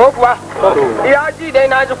ko kuwa ya ji dai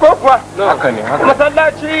na ji ko kuwa haka ne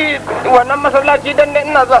masallaci, wannan masallaci dan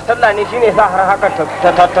ina zuwa sallah ne shine sa har haka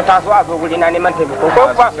ta taso a zo guri na neman taimako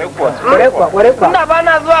ko kuwa ina ba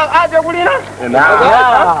na zuwa aje guri na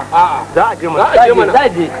za a je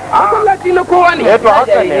masallaci na kowa ne to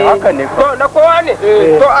haka ne to na kowa ne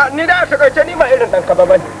to ni da ta kace ni ba irin dan ka ba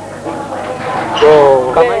bane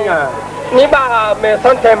kamanya ni ba mai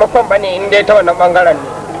son taimakon bane in dai ta wannan bangaren ne.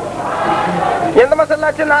 Yanzu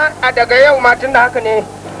masallacin na a daga yau ma tun da haka ne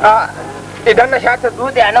idan na sha ta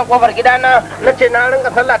dutse a nan kofar gidana na ce na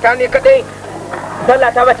rinka sallata ne kadai,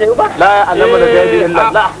 sallata ba ta yi ba? la alama da dai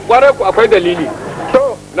Allah Kwarai ku akwai dalili.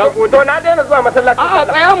 To na daina zuwa masallaci. A'a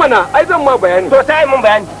tsaya mana, ai zan ma bayani. To sai mun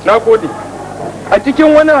bayani. Na gode. A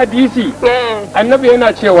cikin wani hadisi annabi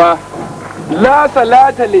yana cewa la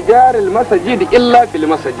salata li jaril masajid illa fil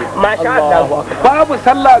masajid. masha Allah Babu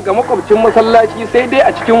sallah ga makwabcin masallaci sai dai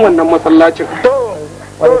a cikin wannan masallacin.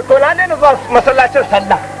 to na daina zuwa masallacin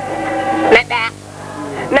sallah na ɗaya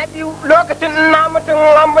na biyu lokacin na mutum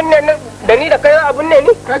an binne da ni da kai za a binne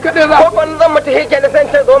ni Kai kadai za ko ban zan mutu heke na san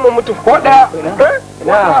ce zo mu mutu ko daya.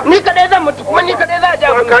 ni kadai zan mutu kuma ni kadai za a ja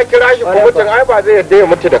mu Ka kira shi ko mutum ai ba zai yadda ya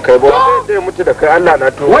mutu da kai ba, zai yadda ya mutu da kai, Allah na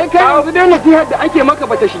to. Wai kai yanzu dai nasihar da ake maka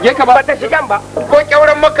bata shige ka ba. bata shigan ba Ko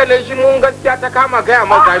kyauran maka ne shi mun gaskiya ta kama gaya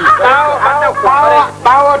maka gari.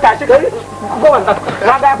 bawo tashi kai ko wannan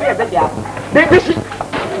na ga fiye da ya dai dishi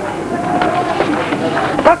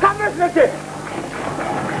ka kama shi ce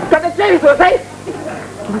ka da shi sosai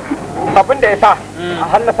abin da ya sa a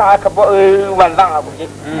hannasa aka wanzan a guje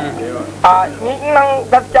a ni nan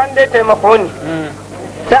gaskiya dai taimako ne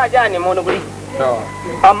sai a ji a nemo wani guri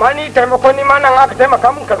amma ni taimako ni ma nan aka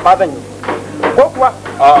taimaka min karɓa zan yi ko kuwa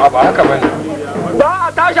A'a ba haka bane. za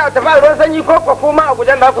a tashi a tafi a ruwan sanyi ko kuwa kuma a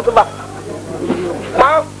gujen za ku zuba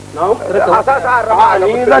a sa sa a rama a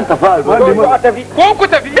ni zan tafi a a tafi Ko ku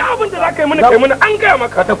tafi da abin da za ka yi mana kai mana an gaya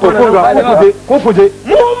maka ta ko ku je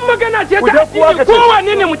mu magana ce ta addini,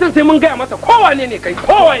 kowane ne mutum sai mun gaya masa, kowane ne kai,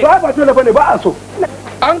 kowane. ba dole bane ba a so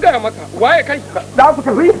An gaya maka waye kai. za ku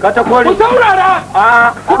tafi ka ta kori Ku saurara.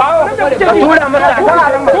 ka tura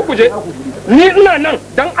masa Ko ku je. Ni ina nan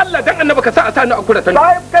dan Allah dan Annabi ka sa a sa ni a kura ta.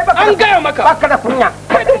 An gaya maka. baka da kunya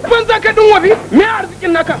Kai din banza ka din wabi. Me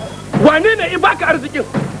arzikin naka? Wane ne i baka arzikin?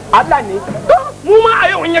 Allah ne Mu ma a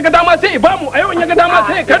yau in ya ga dama sai i bamu, a yau in ya ga dama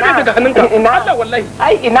sai ya karbe daga hannunka. Allah wallahi.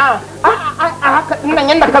 ai ina a haka nan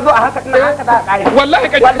yanda ka zo a haka nan haka da kare Wallahi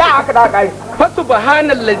kai. wallahi haka da kare Fa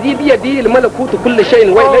subhanallazi bi yadihi al-malakutu kulli shay'in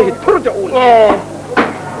wa ilayhi turja'un.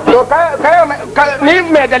 to kai ni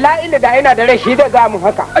mai da la'ila da ina da rai shi da za mu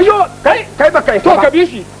haka Ayyo kai baka isa to ba ka bi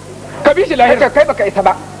shi. Ka bi shi lahira. kai baka isa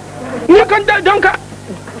ba Ni kan da don ka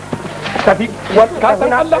tafi ka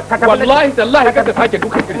san Allah wallahi tallahi ka ta sake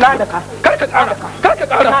duka na da ka kar ka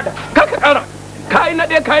ƙara kai na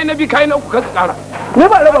ɗaya kai na biyu kai na uku kar ka ƙara. ni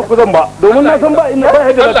ba raba ku zan ba domin na san ba ina ba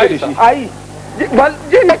yadda za da shi ai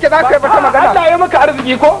ji nake za ka yi bata magana Allah ya maka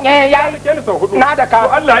arziki ko ya ke ni sau hudu na da ka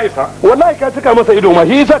Allah ya isa wallahi ka cika masa ido ma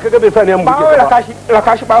shi yasa kaga bai sa ni an buke bawo ka ba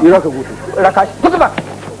raka shi bawo ni za ka gutu raka shi kusa ba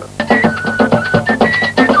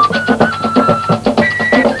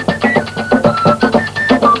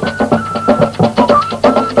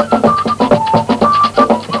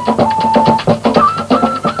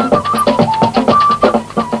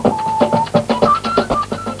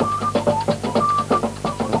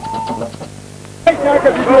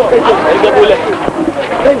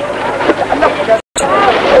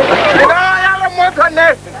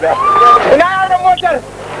ina yaran motar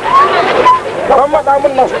ban maɗa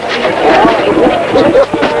mun nan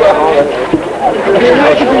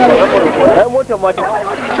ai motar ma ta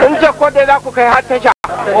in ce ko dai za ku kai har tasha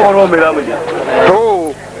oro mai zamu je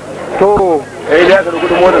to to ya ka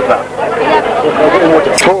kudin motar sa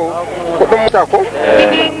to kudin mota ko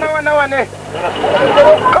nawa ne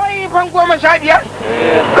kai fan 15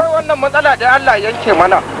 kai wannan matsala da Allah yanke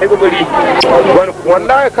mana ai gobari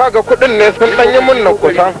wallahi kaga kudin ne sun dan yi mun na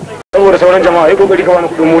kusa saboda sauran jama'a ai gobari ka wani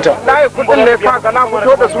kudin mota wallahi kudin ne kaga na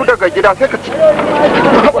fito da su daga gida sai ka ci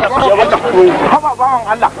haba bawan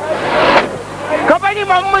Allah ka bari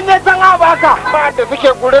mun ne san baka ba da suke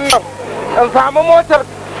gurin nan in samu motar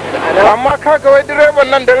amma kaga wai direban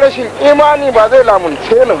nan da rashin imani ba zai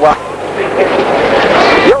lamunce ni ba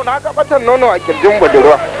yau na gabatar nono a kirjin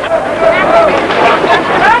budurwa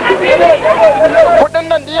kudin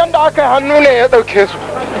nan da yanda aka yi hannu ne ya dauke su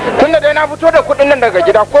tunda dai na fito da kudin nan daga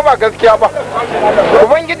gida ko ba gaskiya ba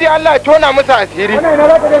ubangiji Allah ya tona musu asiri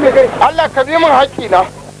Allah ka bi min haƙƙina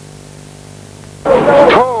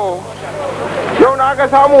to yau na ga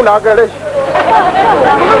samu na ga rashi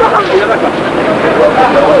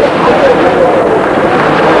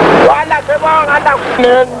wala kai bawan Allah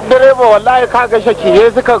ne direba wallahi ka ga shakiye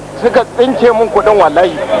suka tsince mun kudin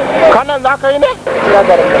wallahi kanan za ka yi ne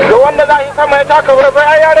da wanda za yi sama ya taka wurin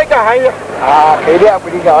bai ya rage hanya a kai dai abu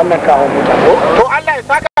ga wannan kawo mota ko to Allah ya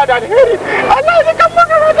saka da alheri Allah ya kan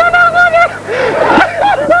maka da na gode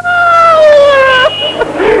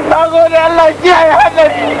na gode Allah ya kiyaye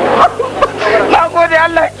hadari na gode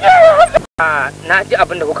Allah ya kiyaye hadari na ji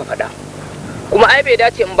abin da kuka faɗa kuma ai bai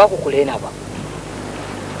dace in ba ku kulena ba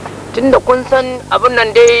tunda kun san abin nan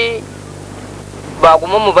dai ba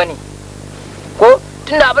gumanmu bane ko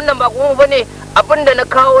tunda abin nan ba gumanmu bane abin da na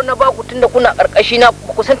kawo na baku tunda kuna karkashi na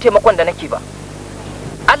ba ku san taimakon da nake ba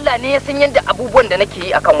Allah ne ya san yadda abubuwan da nake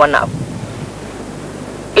yi akan wannan abu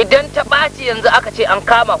idan ta ɓaci yanzu aka ce an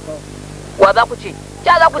kama ku wa za ku ce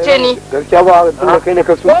ya za ku ce ni gaskiya ba tunda kai ne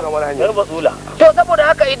ka so na mana hanyar basula to saboda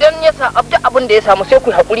haka idan ya sa abin da ya samu sai ku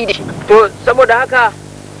hakuri da shi to saboda haka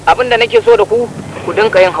abin da nake so da ku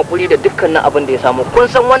dinka yin hakuri da dukkanin abin da ya samu kun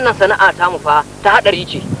san wannan sana'a ta mu fa ta hadari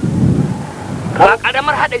ce ba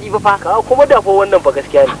karamar hadari ba fa ka kuma da fa wannan ba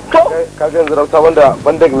gaskiya ne to ka ga yanzu rauta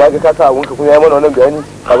banda na ga ka sa abun ka kun yayi mana wannan bayani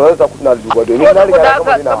ka ba sa kuna duba domin na riga na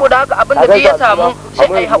kuma ina saboda haka abin da ya samu sai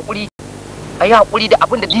ai hakuri ayi hakuri da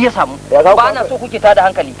abin da ya samu ba na so kuke tada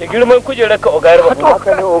hankali da girman kujerar ka oga ba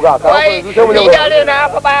haka ne oga ka yanzu sai mu ne dare na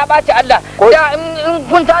fa baya baci Allah da in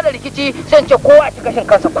kun tada rikici sai ce kowa ci gashin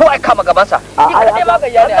kansa kowa kama gaban sa ni kadai ma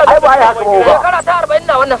gayya ne ai ba ai haka ba oga shekara ta 40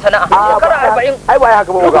 na wannan sana'a shekara 40 ai ba ai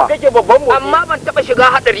haka ba oga kake babban mu amma ban taba shiga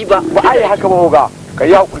hadari ba ba ai haka ba oga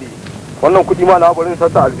kai hakuri wannan kudi ma na barin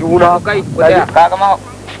sata aljihuna kai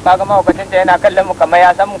kaga ma lokacin da yana kallon mu kamar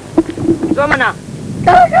ya san mu zo mana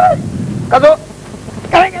ka zo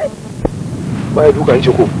ba ya duka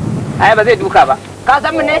ce ko ai ba zai duka ba ka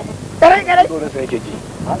san mu ne kare dole sai yake ji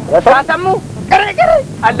ka san mu kare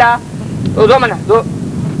Allah to zo mana zo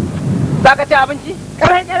za ka ci abinci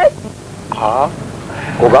kare ha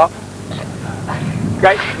oga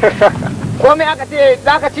kai komai aka ce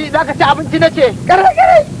za ka ci abinci na ce kare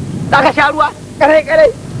za ka sha ruwa kare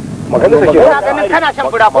magana take kana ganin kana shan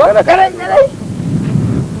fura ko kare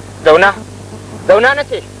zauna na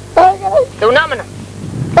ce zauna mana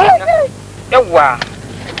yawwa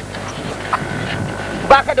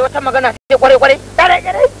baka da wata magana ce kware kare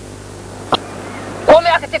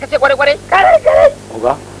komai aka ce ka ce kware kare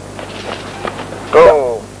oga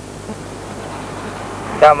to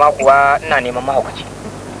dama kuwa ina neman mahaukaci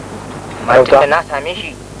amma tunda na same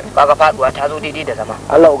shi kaga faduwa ta zo daidai da zama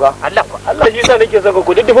Allah oga Allah ko Allah shi sa nake son ka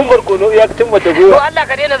ku dukkan barkono ya tun mata to goyo Allah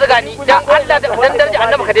ka daina zuga ni dan Allah dan darja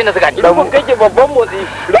annabi ka daina zuga ni dan mun kake babban motsi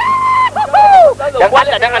dan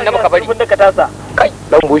Allah dan annabi ka bari mun da ka tasa kai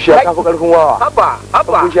dan bushiya ka fi karfin wawa haba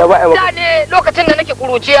bushiya ba ai da ne lokacin da nake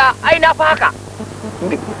kuruciya ai na fa haka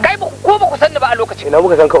kai ba ku sanni ba a lokacin ina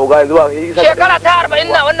muka san ka oga yanzu ba shekara ta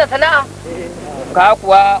 40 na wannan sana'a ka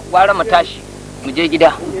kuwa gwara mu tashi mu je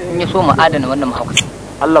gida in ya so mu adana wannan mahaukaci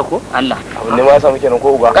Allah ko Allah abin ne ma ya samu kenan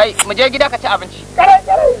ko uga kai mu je gida ka ci abinci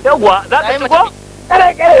yawwa za ka ci ko za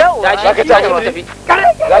ka ci abinci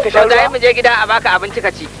za ka sha ruwa mu je gida a baka abinci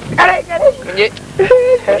ka ci mu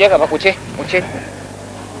je gaba ku ce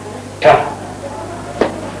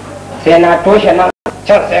sai na toshe nan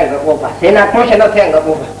can sai ga kofa sai na toshe nan sai ga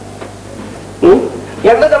kofa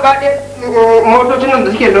yanzu gaba ɗaya motocin nan da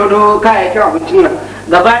suke lodo kayayyakin abincin nan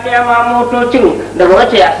gaba ɗaya ma motocin daga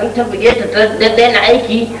wace ya sun ta buge ta daina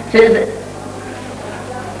aiki sai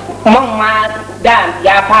man ma da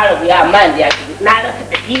ya fara wuya amma yanzu ya shigo na rasa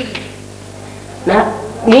dalili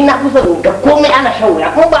ni na kusa da komai ana shan wuya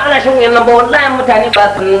kuma ba ana shan wuya nan ba wallahi mutane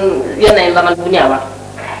ba su yanayin zaman duniya ba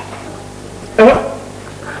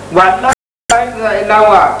wallahi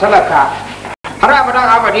ilawa talaka har abadan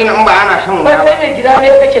abadi na in ba ana shan wuya ba sai mai gida ne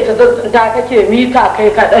kake ta zazzanta kake mita kai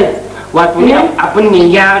kadai wato ni abin ne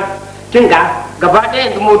ya kinga gaba ɗaya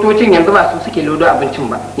yanzu motocin yanzu ba su suke lodo abincin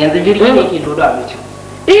ba yanzu jirgi ne ke lodo abincin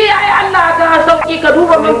iya ai Allah ka sauki ka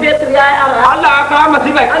duba man fetur ya yi Allah ya kawo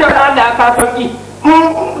masifa kiyo da Allah ya kawo sauki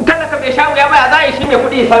kada ka bai sha wuya ba za a yi shi mai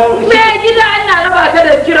kuɗi san me gida Allah raba ka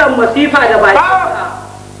da kiran masifa da baki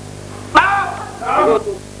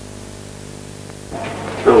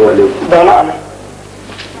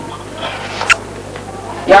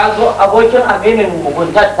ya zo abokin aminin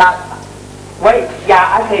muguntar ta wai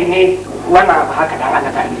ya aka yi ne wannan abu haka dan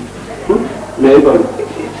Allah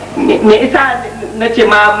ne me isa na ce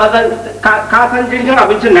ma maza ka san jirgin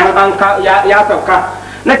abincin nan an ya sauka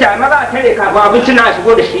na ce maza a tare kafin abincin na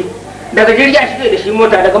shigo da shi daga jirgi a shige da shi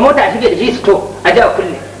mota daga mota a shige da shi sito a ji a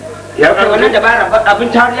kulle ya kai wannan dabara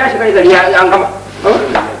abinci har ya shiga gari an gama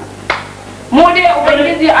mu dai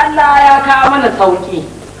ubangiji Allah ya kawo mana sauki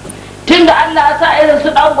tunda Allah ya sa irin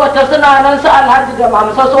su dangwata suna nan su alhaji da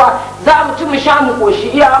mamsasuwa za mu ci mu sha mu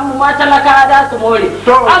koshi iya mu ma talaka da su more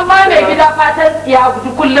amma mai gida fatan tsiya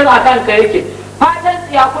kullum a kan ka yake fatan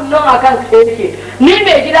tsiya kullum a kan ka yake ni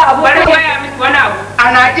mai gida abu bari waya miki wani abu a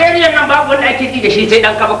Najeriya nan babu wanda ake ji da shi sai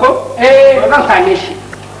dan kaba ko zan same shi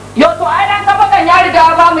yo to ai dan kaba kan ya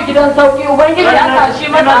riga ba mu gidan sauki ubangiji ya sa shi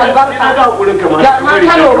mata albarka na ga gurin kamar da ma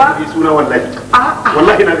Kano ba suna wallahi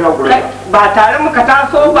wallahi na ga gurin ba tare muka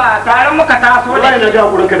taso da wallahi na ga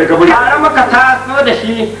gurin ka daga bari tare muka taso da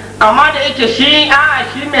shi amma da yake shi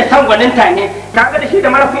shi mai san gwaninta ne kaga da shi da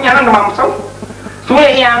mara kunya nan da mamu sau su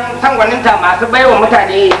ne iya san gwaninta masu baiwa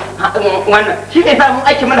mutane wannan shi ne sa mun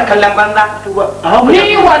aiki mana kallon banza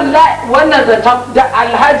ni wallahi wannan zaton da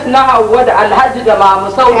alhaji na Hauwa da alhaji da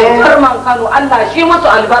mamu sau da karman Kano Allah shi musu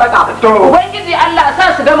albarka ubangiji Allah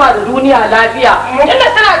sa su gama da duniya lafiya inda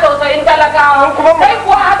suna tausayin talakawa kai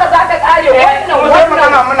kuwa haka zaka kare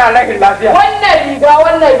wannan muna lahin lafiya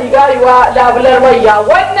wannan riga yiwa labular wayya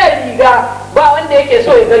wannan riga ba wanda yake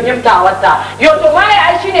so ya ga gifta wata yau to mai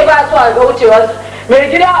ai shine ba so a ga wucewar mai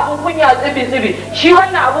gida abun kunya tsibi shi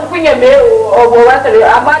wannan abun kunya mai obowa tare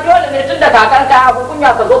amma dole ne tunda kakan ka abun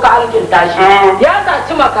kunya ka zo ka alkinta shi ya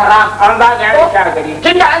saci makara an zagaya da shi a gari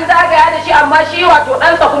tunda an zagaya da shi amma shi wato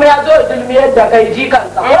ɗansa kuma ya zo ya dulmiyar da kai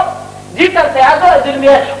jikansa ya zo ya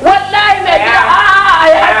dulmiyar wallahi mai gida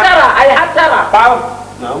ai hattara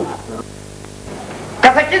ka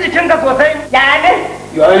saki jikinka sosai ya ne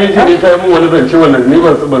ya yi jini ta yi mun wani zance wannan ni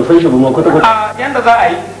ban san shi ba ma kwata-kwata yanda za a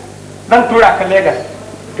yi zan tura ka Legas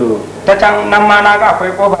ta can nan ma na ga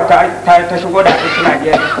akwai kofa ta shigo da su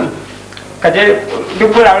Najeriya ka je duk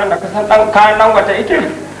wuraren da ka san dan kayan nan wata ike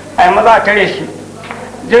ai maza a tare shi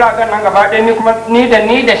jiragen nan gaba ɗaya ni kuma ni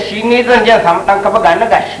da shi ni zan je samu dan kafa ga ni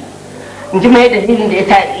gashi in ji mai dalilin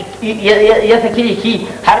da ya saki jiki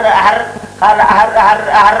har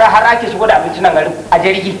ake shigo da abinci nan garin a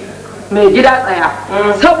jirgi mai gida tsaya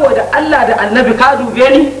saboda Allah da annabi ka dube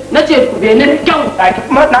ni na ce dube ni kyau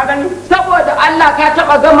na gani saboda Allah ka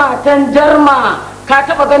taba ga matan jarma ka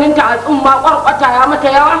taba ganin ta a tsumma kwarkwata ya mata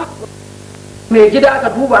yawa mai gida ka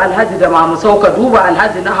duba alhaji da mamusau ka duba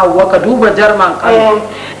alhaji na Hauwa ka duba jarman Kano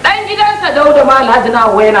dan gidansa Dauda ma alhaji na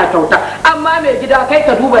Hauwa yana kyauta amma mai gida kai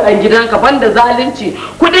ka duba dan gidanka banda zalunci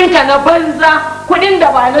kudinka na banza kudin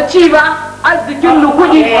da ba na ci ba arzikin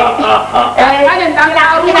lukudi kanin dan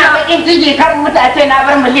haruna bakin ciki kar mutace na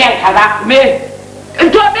bar miliyan kaza me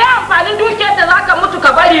to me amfanin dukiyar da zaka mutu ka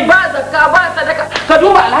bari ba zakka ba sadaka ka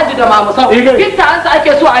duba alhaji da mamusau gitta hansa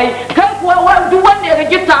ake so ayi kai kuwa duk wanda ya ga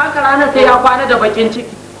gitta hanka ranar sai ya kwana da bakin ciki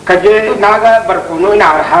ka je na ga barkono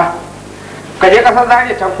ina arha ka je kasar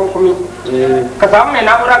zariya can kokumi ka samu mai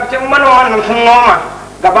na'ura ka ce manoman nan sun noma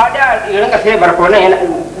gaba daya irin ka sai barkono yana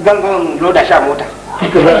zan loda sha mota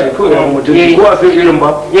haka za a yi kawai yawan mutum ko a sai irin ba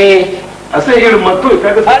a sai irin ma kawai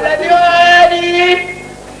kaga alhaji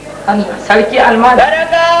sarki almada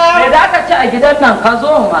me za ka ci a gidan nan ka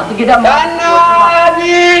zo masu gidan ma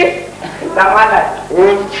annabi dan Allah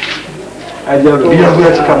a jaro ya zo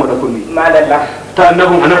ya cika mana kulli malalla ta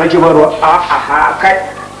annabin anan ake barwa a kai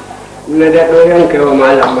na da doyon kai wa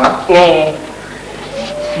malam ba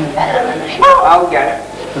au gyara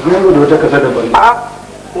ka zo da wata kasa da bari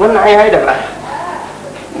wannan ai da ba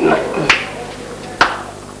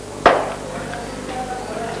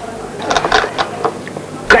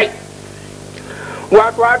kai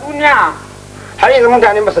wato a duniya har yanzu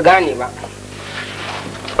mutane ba su gane ba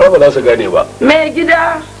ba za su gane ba mai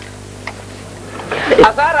gida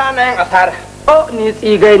asara na yin asara oh ni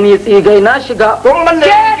tsigai na shiga kun ban da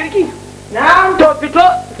girki na to fito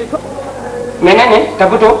menene ta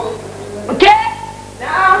fito ke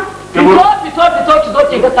na fito ki zo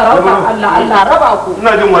ki ga sarauta Allah raba ku.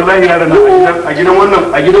 Ina jin wallahi yaran nan a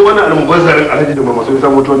gidan wannan almubazzarin Alhaji da Mama sun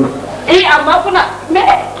samu wannan. Amma kuna me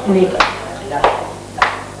ne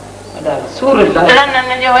da surun da ran nan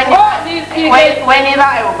ne wai ne za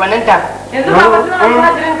a yi wafaninta. Yanzu ba mutum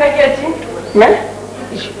almajirin kake ci? Me?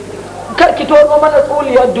 Kar ki tono mana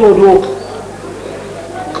tsuliyar dodo.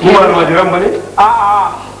 Mu almajiran ba ne? A'a.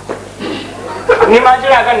 Ni ma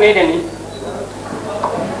jira kan ne da ni.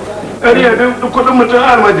 Ƙariya duk kuɗin mutum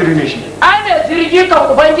almajiri ne shi. Ai ne jirgi kan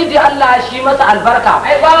Ubangiji Allah shi masa albarka.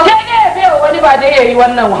 Sai ne bai wani ba dai yayi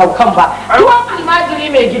wannan haukan ba. Tuwon almajiri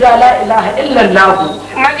mai gida la ilaha illallah.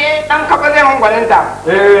 Na je dan kafa zai mun gwaninta.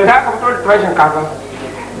 Za ka fito da tuwashin kafa.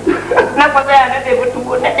 Na fa tsaya na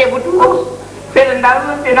ɗebi tuwo. Sai da na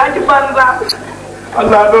sai na ji banza.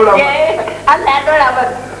 Allah ya dora ba. Allah ya dora ba.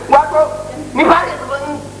 Wato ni ba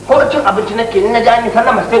ko cin abinci nake ni na ja ni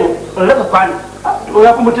sallama sai in rufe kwano.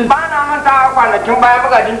 Ya fi mutum. Ba na manta kwanakin baya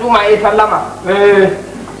magajin Juma ya sallama.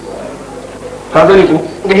 Ka gani ko?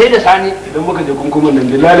 Ga da sani. Idan muka je kunkumin nan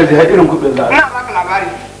da lalace har irin kuɗin za a. Ina baka labari.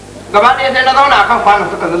 Gaba ɗaya sai na zauna akan kwano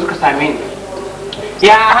suka zo suka same ni.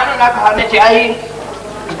 Ya hannu naka hannu ce ai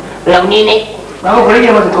rauni ne. Ba ku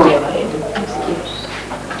rage masa kawai.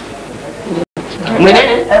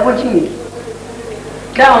 Menene? Ai ko ci.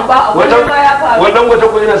 Dama ba wannan wata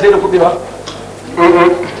kuɗi na sai da kuɗi ba?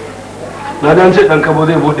 Na dan ce ɗan kabo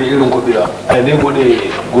zai bude irin kuɗi ba, ai zai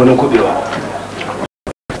bude gonan kuɗi ba.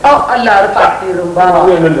 Oh Allah rufa asirin ba.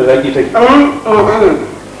 Wannan da zaki take.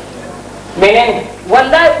 Menene?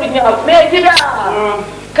 Wallahi kun yi abu mai gida.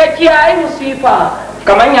 Ka kiyaye musifa.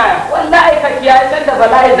 Kaman yaya? Wallahi ka kiyaye san da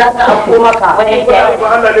bala'i za ta afko maka. Ba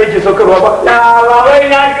Allah ne yake saukarwa ba. Na ba wai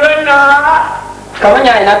na ji wannan. Kaman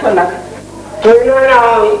yaya na tunna. To ina na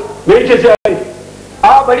Me yake sai?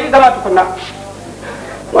 a bari zama tukunna.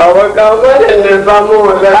 Baba ka gwada ne samu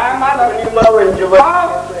wanda Bayan malam ni ma ban ji ba.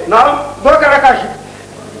 na zo ka raka shi.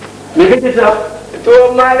 Me kake sai? To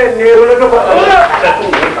malam ne wani ka faɗa.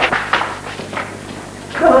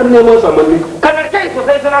 Kan neman samanni. Kanar kai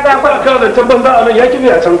sosai suna da Ba ka zancen banza a nan ya kibi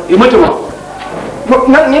a can. Yi mutuwa.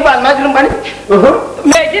 ni ba almajirin ba ne?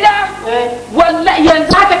 Mai gida wallahi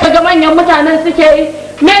yanzu haka kaga manyan mutanen suke yi.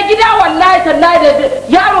 Mai gida wallahi tallahi da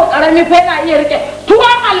yaro karami fa yana iya rike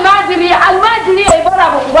tuwon almajiri ya yi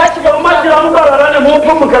bara ba ku ba shi ba. Almajiri an ba rana mu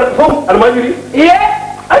fun almajiri.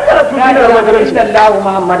 An karatu ne almajiranci. Allahu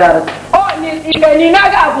Muhammadu Rasul. Oh ni na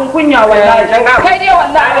ga abun kunya wallahi. Kai dai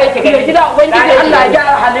wallahi kai gida ubangiji Allah ya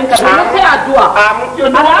gyara halinka da sai addu'a.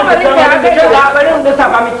 Al'amarin ka ya kai da labarin da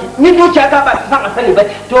sama miki. Ni zuciya ta ba ta san asali ba.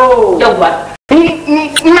 To yawwa. Ni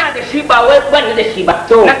ina da shi ba wai ban da shi ba.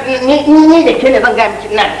 Ni da ke ne zan ga miki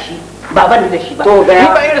ina da shi. Ba ban da shi ba. Ni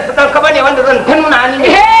ba irin su ɗanka bane wanda zan nuna hannu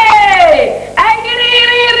ne. Ai giri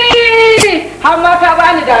har ma ka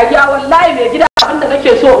bani dariya wallahi mai gida abinda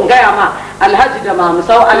nake so in gaya ma Alhaji da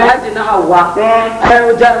Mamusau Alhaji na Hauwa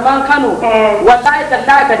Jarman Kano wallahi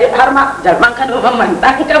tallahi ka dai har ma Jarman Kano man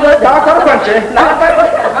dan kabo da farkonce na farko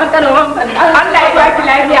Jarman Kano man Allah ya baki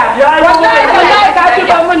lafiya wallahi ka ci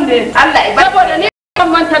ba mun ne Allah ya saboda ni ban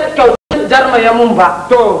manta da kyautar Jarma ya mun ba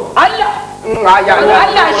to Allah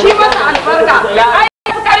shi masa albarka ai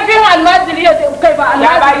karfin almajiri ya kai ba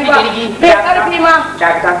almajiri ba bai karfi ma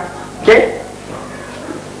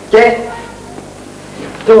ke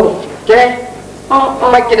to ke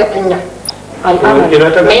maki da kunya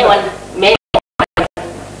me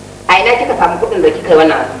a ina kika samu kudin da kika yi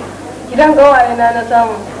wannan gidan gawaye na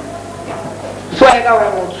samu so ya gawaye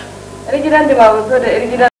mu yar gidan da ba so da yar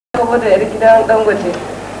gidan kabo da yar gidan dangote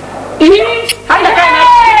har da kai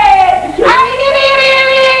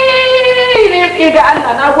da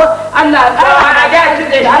Allah na go Allah a da shi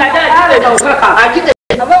da daukaka a kida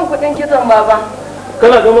a ban kudin kitson baba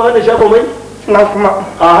Kana gama hada shafa mai? na kuma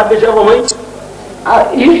A hada shafa mai?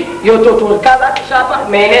 yo to ka za ka shafa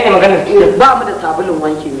menene maganar ba mu da sabulun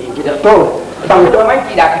wanki mai gida to sabulun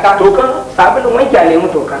wanki da ka toka sabulun wanki a nemi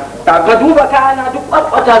toka ka duba kayana duk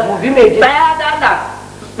kwakwata dubi mai gida daya dala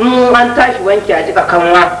an tashi wanki a jika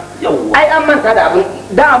kanwa ai an manta da abin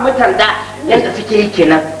da mutan da yadda suke yi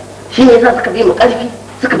kenan shi ne yasa suka bi mu karfi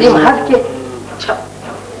suka bi mu haske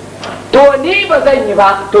to ni ba zan yi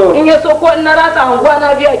ba in ya so ko in na rata anguwa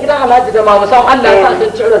na biya gidan Alhaji da Mamusau Allah ya sa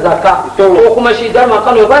sun cire zakka ko kuma shi Jarma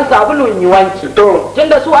Kano ban sabulun yi wanki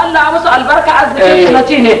tunda su Allah musu albarka arzikin su na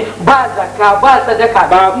ci ne ba zakka ba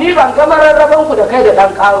sadaka ni ban ga mararraban ku da kai da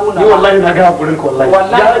dan karuna Ni wallahi na ga gurin ka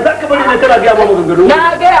wallahi. Ya zaka bari ne kana ga mu gangaro. na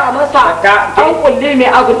gaya masa an kulle mai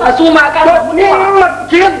abu a su ma kan ni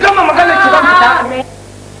ki gama maganar ki zan fita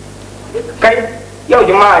kai yau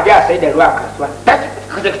jama'a ja sai da ruwa a kasuwa ta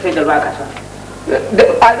ka sai da ruwa a kasuwa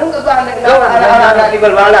a dinga zuwa ana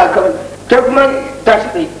ɗibar ba ana kawai ta kuma tashi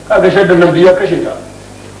tsaye kaga shaddar nan ya kashe ta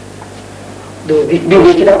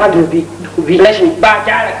dubi gidan a dubi rashin ba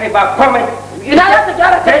gyara kai ba komai ina za ta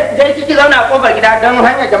gyara kai je kiki zauna a kofar gida don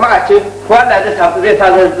hanyar jama'a ce ko Allah zai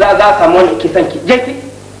sa za a samu wani ke son ki je ki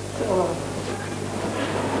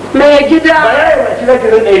mai gida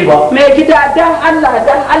mai gida dan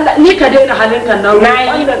Allah ni ka daina halin kan nan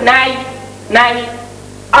nayi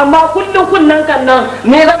amma kullum kunnan kan nan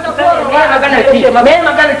me zan ka me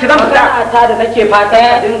magana ki zan fada ta da nake fata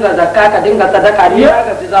ka dinga zakka ka dinga sadaka ni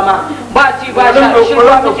ga fi zama ba ci ba sha shi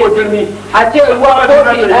ruwa ko turmi a ce ruwa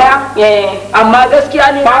kofi daya amma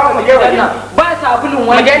gaskiya ne ba sabulun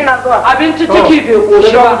wani abinci ciki bai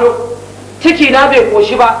koshi ba ciki na bai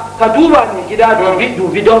koshi ba ka duba mai gida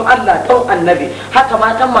dubi don Allah don annabi haka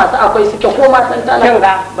matan masu akwai suke ko matan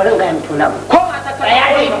tana bari ga mutuna ko matan ta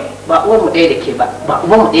yayi ba uwan mu ɗaya da ke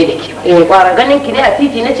ba kwara ganin ki ne a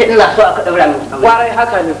titi nace ina so aka daura min kwarai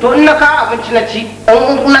haka ne to in na ka abinci na ci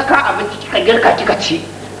in na ka abinci kika girka kika ci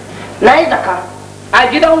nayi zaka a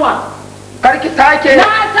gidan wa karki sake na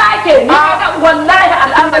sake ni wallahi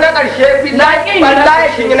al'amari na karshe na kin wallahi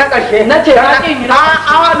shi na karshe nace na kin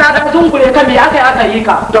na da zungure ka me aka yi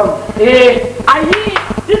ka don ayi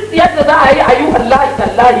duk yadda za a yi ayi wallahi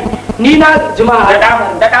tallahi ni na jima'a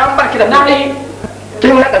da dan barki da nayi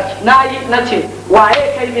kin na karshe nayi nace waye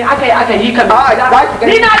kai me aka yi ka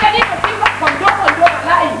ni na gani ka kin kwando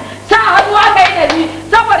wallahi sa hannu aka yi da ni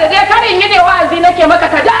saboda dai karin yi ne wa'azi nake maka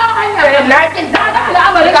ka dawo hanya na kin da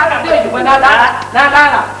al'amari ka zai yi na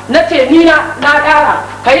ƙara na ce ni na ƙara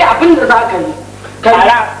ka yi abin da za ka yi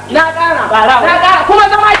na ƙara kuma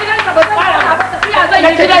zama gidansa ba zan ƙara ba tafiya zan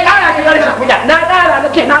yi gidan na ƙara na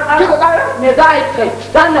ce na ƙara me za a yi kai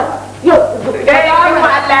zanna yau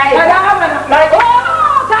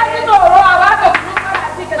ka ji tsoro a baka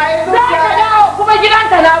za ka dawo kuma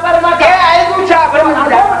gidanka na bar maka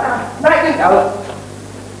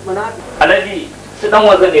Alhaji su dan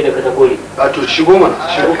wanzan ne da ka kore. A to shigo mana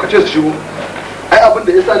shigo ka ce su shigo. Ai abin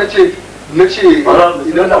da yasa nace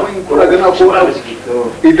idan abin kuna gana ko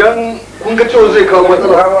idan kun ga cewa zai kawo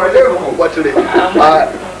matsala ku kwace rai. A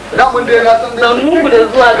da mun dai na san da mun da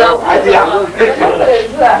zuwa ga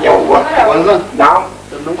yawa wanzan na'am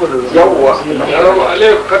yawwa salamu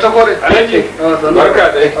alaikum ka ta kore alhaji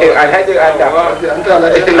barka da alhaji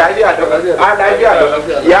lafiya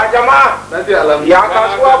ya jama'a ya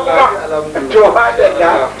kasuwa kuma to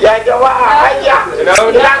ya jama'a hayya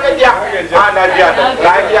ina gajiya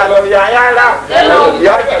lafiya ya yara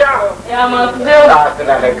ya gida ya masu zai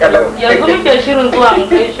yanzu muke shirin zuwa mu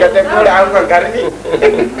kai shi ka ta kore an kan karni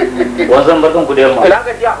wanzan barkan ku da yamma ina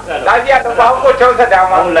gajiya lafiya da ba ko tausa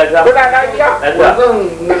dama kuna lafiya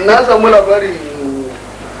na samu labarin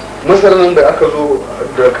masarar da aka zo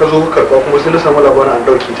da ka zo karɓa kuma sai na samu labarin an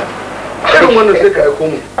dauke ta irin wannan sai ka aiko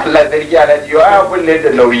mu Allah zargi alhaji yau a kulle da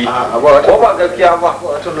nauyi ko ba gaskiya ba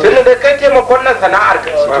tun da kai taimakon nan sana'ar ka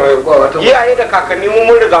ce iyaye da kakanni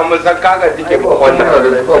mun riga mun san kaga dike ba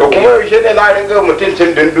wannan to kuma yaushe ne za a ringa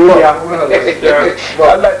mutuncin duniya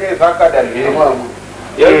Allah zai saka da alheri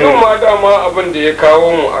yanzu ma dama abin da ya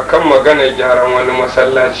kawo mu akan magana gyaran wani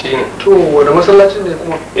masallaci ne to wani masallaci ne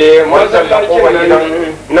kuma masallacin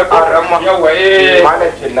nan na ƙaramma yawa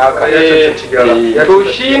malakin naka to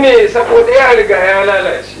shine saboda ya riga ya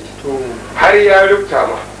lalace har ya rubta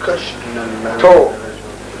ma to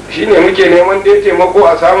shine muke neman da taimako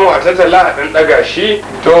a samu a tattala a ɗan ɗaga shi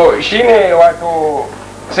to shine wato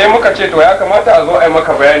sai muka ce to ya kamata a zo a yi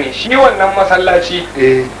maka bayani shi wannan masallaci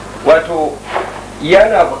wato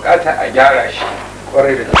yana bukata a gyara shi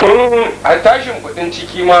a tashin kudin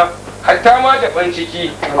ciki ma hatta ma da ban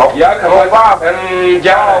ciki ya kamata a dan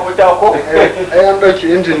gyara wuta ko an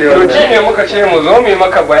dauki injin ne to ne muka ce mu zo mu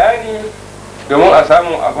maka bayani domin a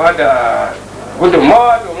samu a bada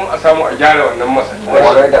gudunmawa domin a samu a gyara wannan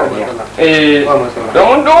masallaci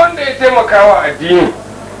domin duk wanda ya taimaka wa addini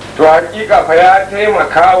to hakika fa ya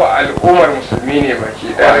taimaka wa al'ummar musulmi ne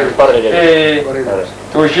baki daya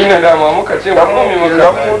to shine dama muka ce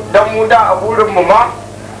dan mu da a burin mu ma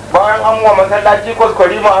bayan an wa masallaci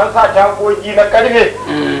kwaskwari ma an sa tagogi na karfe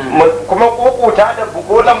kuma kokota da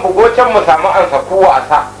bugocen mu samu an saku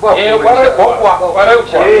wasa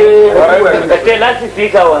da ce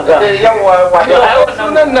lasifika wanza yawa wato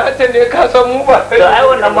sunan na ta ne ka san mu ba to ai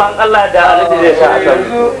wannan ma Allah da alaji zai sa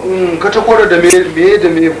yanzu ka ta kora da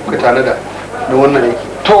me kuka tanada da wannan yake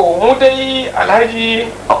to mu dai alhaji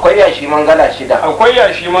akwai yashi mangala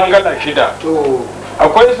shida to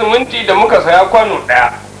akwai siminti da muka saya kwano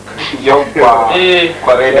daya yauwa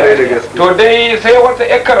kwarai da gaske to dai sai wata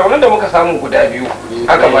yar karauna da muka samu guda biyu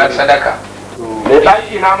aka ba sadaka mai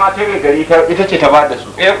ɗaki na ma ta gari ita ce ta ba da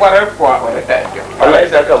su kwarai kuwa Allah ya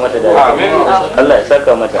saka mata da amin Allah ya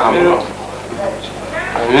saka mata amin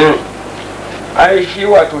amin ai shi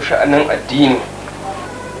wato sha'anin addini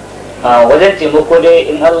a wajen taimako dai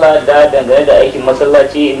in Allah da dangane da aikin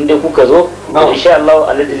masallaci in dai kuka zo insha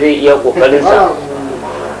Allah Alhaji zai iya kokarin sa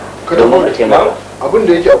domin a taimaka abin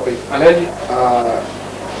da yake akwai Alhaji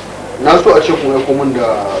na so a ce kuma ya komin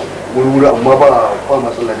da wuri amma ba kwa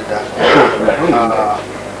masallaci da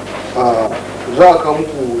za a kawo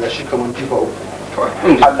muku yashi kamar tifa uku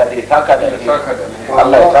Allah ya saka da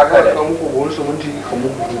Allah ya saka da kawo muku buhun suminti kamar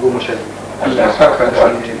buhu 10 Allah ya saka da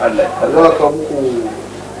Allah za a kawo muku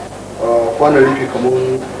kwanan rufi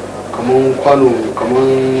kaman kwano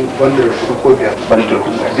kaman bandar 4 ko 5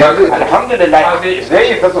 alhamdulillah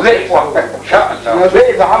zai isa sosai zai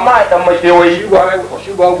isa har ma dan makewayi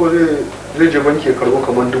shi ba go zai je banki ya karbo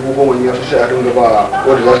kaman 10,000 ya sai a dinga ba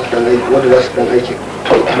wanda za su dan aiki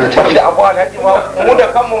da abuwa na ji mu da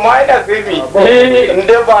kanmu ma yana zai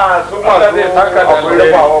inda ba su masu zai saka da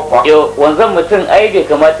rubawa ba yo wanzan mutum ai bai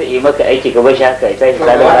kamata yi maka aiki ka bashi haka ya tashi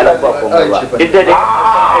salon halin ba komai ba duk da dai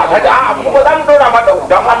kuma za mu zauna mata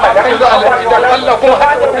don Allah da Allah kuma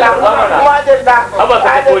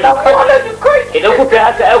idan kuka yi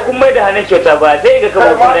haka ai kun mai da hannun kyauta ba sai ga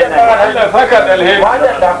kamar kun dai Allah saka da alheri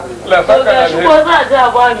Allah saka da alheri ko za a ja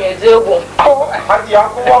ba mai jego hajiya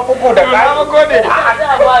kuma bugu da kai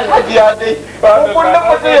hajiya dai kullum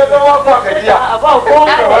mutum ya zama kwa gajiya ba ko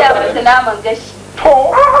ba naman gashi to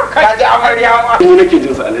kaji amarya ma ni nake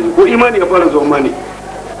jin sa Alhaji ko imani ya fara zuwa mani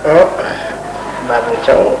ba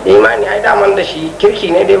zancen imani ai daman da shi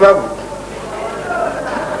kirki ne dai babu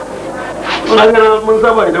mun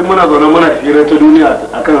saba idan muna zaune muna hira ta duniya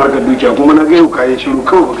akan harkar dukiya kuma na ga yau kayan shiru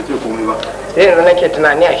kawai baka ce komai ba sai yanzu nake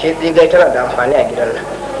tunani a shi tsigai tana da amfani a gidan nan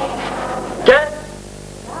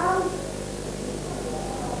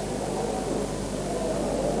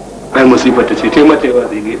ai masifar ta ce ta mata yawa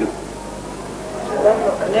tsigai din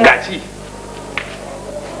gaci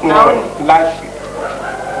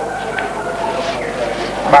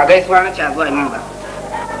ba gaisuwa na ce a zuwa min ba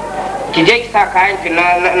ki je ki sa kayan ki na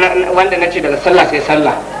wanda na ce daga sallah sai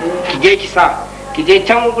sallah ki je ki sa ki je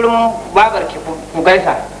can gurin babar ki ku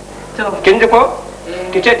gaisa kin ji ko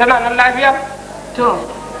ki ce tana nan lafiya to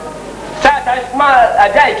sa ta kuma a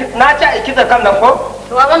ja na ci a kitsa kan nan ko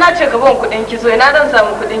to amma na ce ka ban kudin kiso ina zan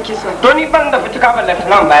samu kudin kiso to ni ban da fitika ban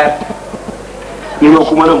nan bayar ni ma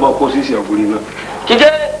kuma nan ba ko sisi a guri na ki je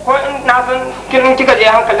ko in na san kin kika je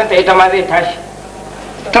hankalinta ita ma zai tashi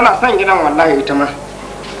tana son gidan wallahi ita ma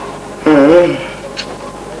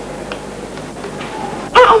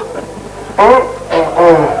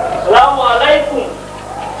Salamu alaikum.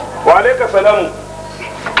 wa alaika salamu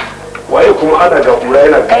waye kuma ana ga kura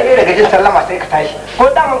yana kai dai daga jin sallama sai ka tashi ko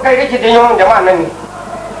da mun kai kake jin yawan jama'a nan ne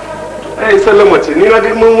ai sallama ce ni na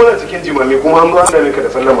ga mun muna cikin jimami kuma an zo an dame ka da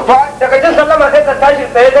sallama fa daga jin sallama sai ka tashi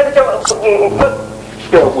tsaye sai ka ce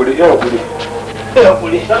ya hakuri ya hakuri ya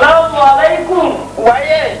hakuri Salamu alaikum.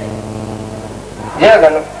 waye ya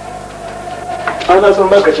gano ana son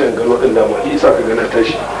baka ce gano din dama isa ka gana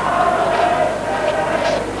tashi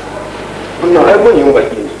wannan ai manyan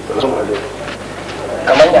baki ne salamu alaikum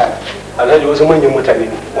kamar ya alhaji wasu manyan mutane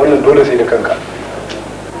ne wannan dole sai da kanka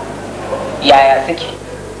yaya suke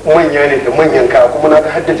manya ne da manyan kaya kuma na ga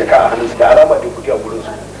haddace ka a hannunsu da alama da kuɗi a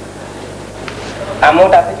gurinsu a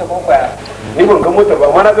mota suke ko kwaya ni ban ga mota ba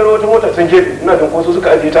amma na gano wata mota sun gefe ina jin ko su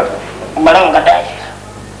suka ajiye ta bari mu ga tashi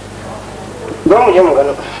zo mu je mu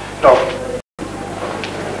gano to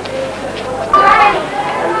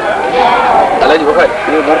Alhaji baka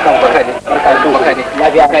ne barkan baka ne baka ne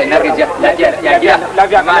lafiya kai na gajiya lafiya ya gida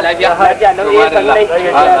lafiya ma lafiya lafiya lau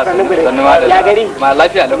sannu ya gari ma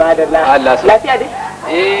lafiya lau Allah lafiya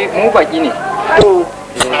dai mu baki ne to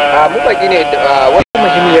mu baki ne wani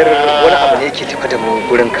muhimmiyar wani abu ne yake tafi da mu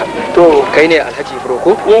gurin ka to kai ne Alhaji Ibro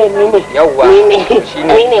ko ni ne yawwa shine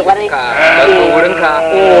ni ne kwarai ka dan zo gurin ka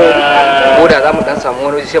ko da zamu dan samu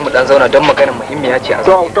wani sai mu dan zauna don maganar muhimmiya ce a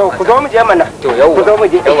to ku zo mu je mana to yawwa ku zo mu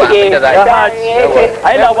je yawwa inda za a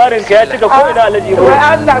ai labarin ka ya cika ko ina Alhaji Ibro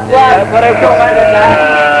Allah kuwa kwarai ko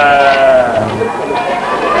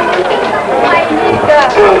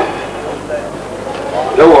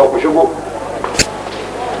yawa ku shigo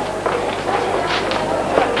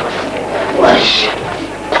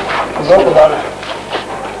zo ku zauna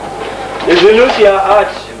Indonesia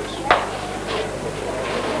art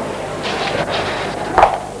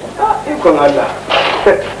ikon Allah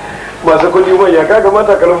masu kudi manya kaga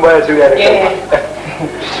mata kalin baya shirya da kanka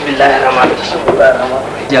bismillahir rahmanir rahim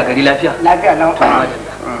ya gari lafiya lafiya nan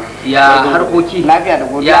ya harkoki lafiya da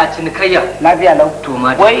godiya ya cinikayya lafiya lau to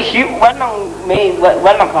ma wai shi wannan me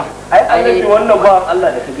wannan fa ai wannan ba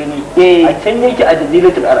Allah da ka gani a can yake a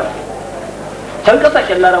jaziratul arab can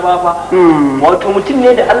kasashen laraba fa wato mutum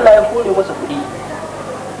ne da Allah ya kore masa kuɗi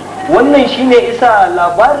wannan shine isa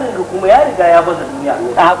labarin ga kuma ya riga ya baza duniya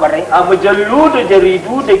a mujallu da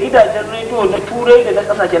jaridu da gidajen rediyo na turai da na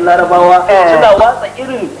kasashen larabawa suna watsa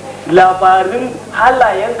irin labarin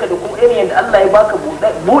halayenka da kuma irin yadda Allah ya baka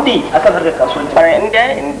buɗe akan harkar kasuwanci.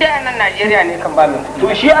 Inda nan Najeriya ne kan ba min.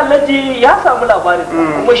 To shi Alhaji ya samu labarin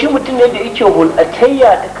kuma shi mutum ne da yake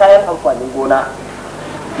hulɗatayya ta kayan amfanin gona.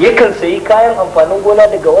 Yakan sayi kayan amfanin gona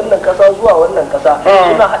daga wannan kasa zuwa wannan kasa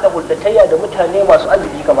suna hada hulɗatayya da mutane masu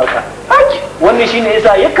arziki kamar ka. Wannan shine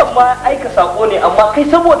yasa yakan ma aika sako ne amma kai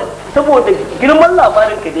saboda girman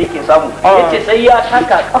labarin ka da yake samu yace sai ya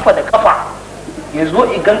taka kafa da kafa ya zo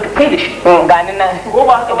igan ka kai da shi gani nan ko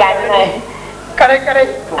ba haka gani nan kare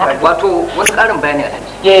wato wani karin bayani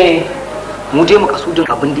Alhaji mu je mu kasudin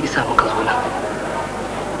abin da isa muka zo nan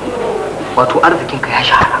wato arzikin ka ya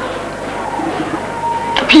shahara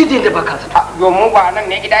fiye da baka su domin ba nan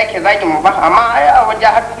ne gida ake zagin mu ba amma ai a waje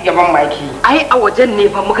har gaban maki ai a wajen ne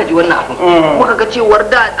fa muka ji wannan abin muka ga cewar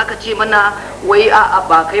da aka ce mana wai a'a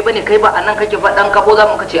ba kai bane kai ba anan kake faɗan kabo za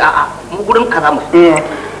mu ka ce a'a mu gurin ka za mu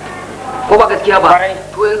ko ba gaskiya ba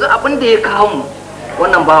to yanzu abin da ya kawo mu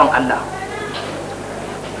wannan bawan Allah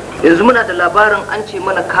yanzu muna da labarin an ce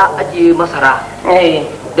mana ka ajiye masara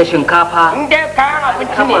da shinkafa inda kayan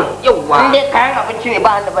abinci ne yawa inda kayan abinci ne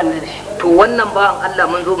ba wanda ban da shi to wannan bawan Allah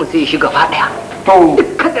mun zo mu sai shi gaba daya to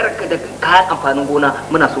duk kadarka da kayan amfanin gona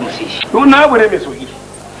muna so mu sai shi to na abu ne mai sauki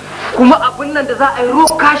kuma abin nan da za a yi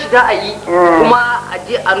roka shi da a yi kuma a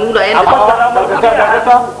je a nuna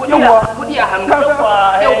yadda kudi a hannu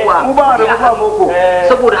yawa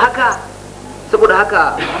saboda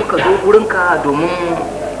haka muka zo gurinka domin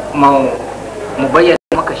mu bayyana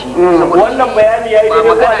maka shi wannan bayani ya yi ba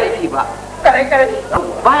magana yake ba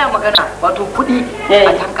baya magana wato kudi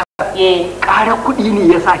a can kasa ƙara kudi ne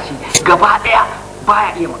ya sa shi gaba daya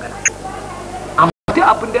baya iya magana amma duk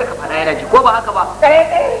abin da aka faɗa yana ji ko ba haka ba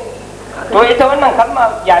to ita wannan kalma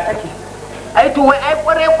ya take ai to wai ai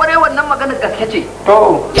kware wannan magana gaske ce to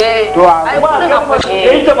to ai ba kalmar da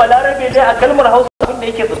yake balarabe ne a kalmar Hausa abin da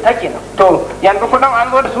yake tsutta kenan to yanzu kudin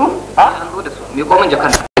an zo da su an zo da su me ko mun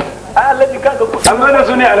jakan ai Alhaji ka ga kudin an zo da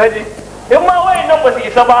su ne Alhaji in ma wayan nan ba su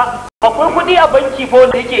isa ba akwai kudi a banki fa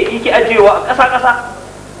wanda yake ajiyewa a ƙasa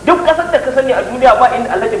duk ƙasar da ka sani a duniya ba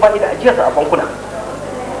inda Alhaji ba da ajiyarsa a bankuna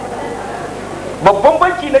babban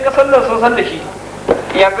banki na ƙasar nan sun san da shi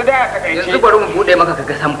yanzu da aka kai yanzu bari mu bude maka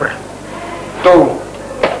kaga samfur to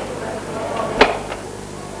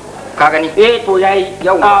ka gani to yayi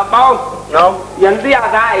yau a bawo yanzu ya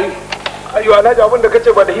za a yi ayo Alhaji abin da kace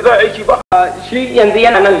ba da hiza aiki ba shi yanzu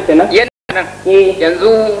yana nan kenan yana nan yanzu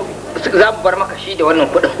za mu bar maka shi da wannan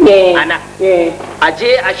kudin a nan a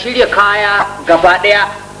je a shirya kaya gaba daya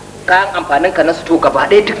kayan amfanin ka na su to gaba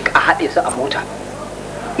daya duk a haɗe su a mota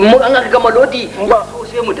mu an aka gama lodi ba so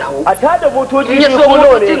sai mu dawo a tada motoci in ya so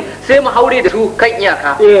motocin sai mu haure da su kan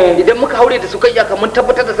iyaka idan muka haure da su kan iyaka mun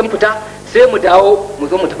tabbatar da sun fita sai mu dawo mu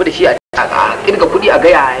zo mu tafi da shi a kirga kudi a ga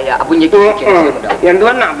ya abun yake sai mu dawo yanzu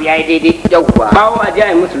wannan abu yayi daidai yawwa bawo a je a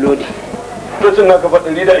yi musu lodi lokacin na gaba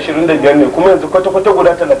 125 ne kuma yanzu kwata-kwata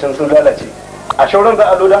guda 30 sun lalace a shauran za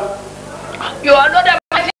a loda yo a loda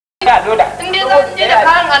ba shi a loda in dai za mu je da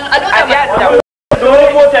kayan a loda ba dole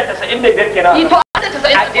mota 95 kenan ito a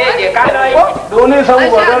 95 ka dole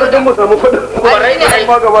samu ba da don mu samu kudin kwarai ne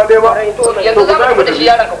ba gaba ɗaya ba yanzu za mu da shi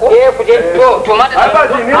yaran ka ko ku je to ma da ba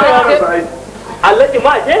ji ni ne Alhaji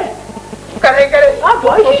ma je kare to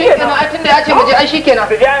ai shi kenan ai tunda ya ce mu je ai shi kenan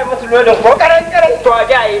su je a yi musu lodin ko kare to a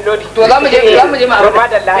je a yi lodi to za mu je ma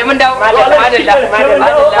madalla sai mun dawo madalla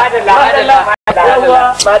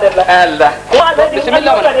Allah ko Alhaji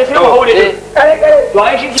bismillah ne sai mu haure ne kare to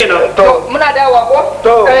ai shi kenan to muna dawowa ko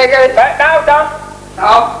to kare dawo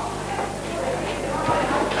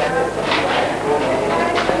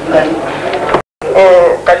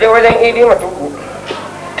ka je wajen idi matuku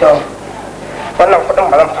to wannan kudin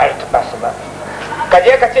ba zan fara taba su ba ka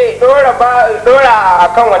je ka ce dora a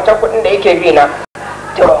kan wancan kudin da yake bi na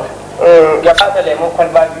to ya bada lemon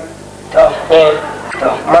kwalba biyu to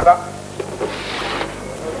maza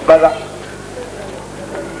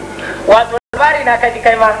wato labari na kaji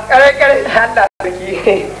kai ma kare Allah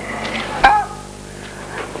sarki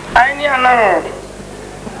ainihin nan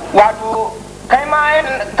wato kai ma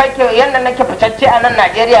yadda nake fitacce a nan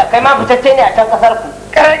Najeriya kai ma fitacce ne a can kasar ku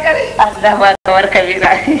kare Allah ba kamar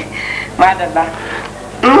kabira madalla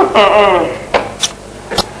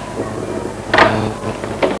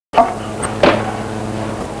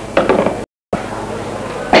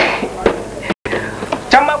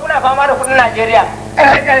Najeriya.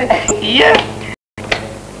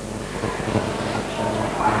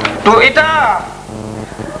 To ita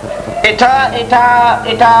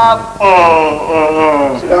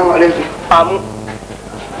Assalamu alaikum. Amu.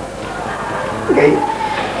 Gai.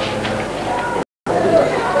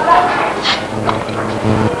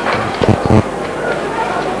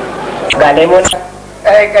 Ga lemon.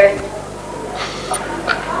 Kai.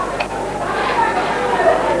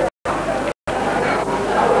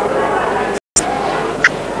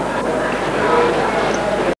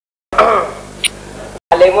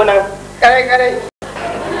 Lemonan. Kai.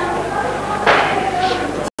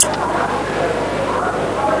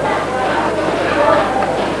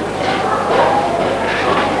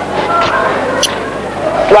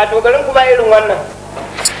 Wato garin kuma irin wannan.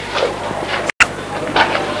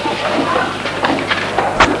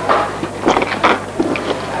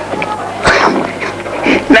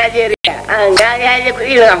 Najeriya, an ga ya je ku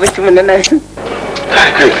irin abincin mun nan.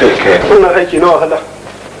 Kai. Wannan aiki na wahala.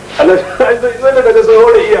 Sai da daga sun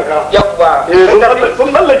hore iyaka. Yawwa. Sun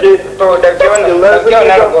tsallake. To da ke wannan yau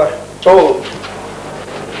na rabuwa. To.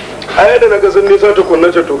 Ai da naga sun nisa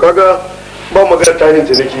tukunna ce to kaga ba magana tarin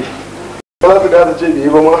ciniki. Ba su da ce bai yi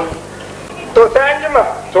ba ma. To sai an jima.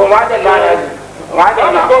 To ma da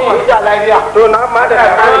na huta lafiya. To na ma da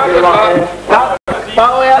na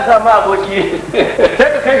Bawo ya samu aboki. Sai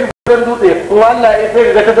ka kai shi gudan dutse. Wallahi sai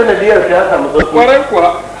ka ga ta sanadiyar ya samu sauki. Kwarai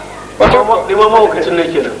kuwa. Lima mahaukacin ne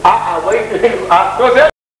kenan. A'a wai a To sai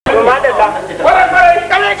ma da na.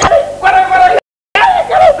 kwarai.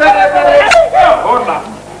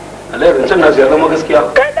 Allah rancen nasu ya zama gaskiya.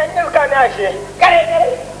 Kai dan iska ne ashe. Kare.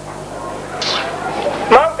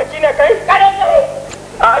 Mahaukaci ne kai? Kare.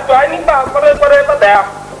 A to ai ni ba kwarai ba daya.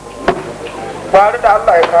 Bari da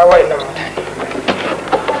Allah ya kawo ina mutane.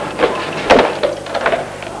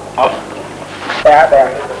 Daya.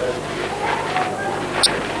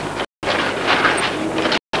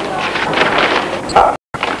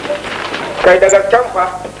 Kai daga can fa.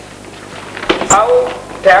 Au,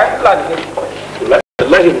 ta yi lalata.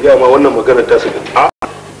 Wallahi ga ma wannan magana ta saka.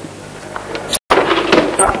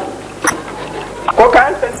 Ko ka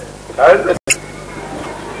hanta?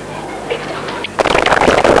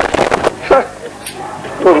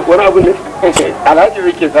 Wani abu ne? Alhaji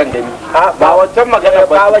yake son gani. Ba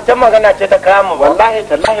wancan magana ce ta kama wallahi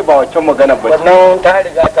tallahi ba wancan magana ba. Wannan ta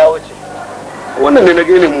riga ta wuce. Wannan ne na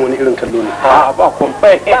gane mu wani irin kallo ne. Ba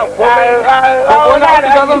komai. Ba Wani abu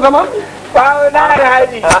ka zan zama? Na da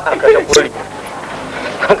haji. ka ta kori.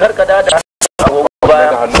 Karka da Agogo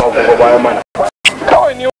baya mana.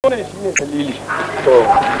 Kawai ne wannan shine dalili. To,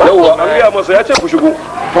 yauwa an gaya masa ya ce ku shigo.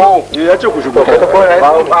 To, ya ce ku shigo.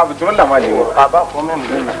 Ba mutumin da ma ne. Ba komai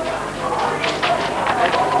mu.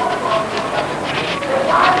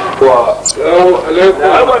 Wa,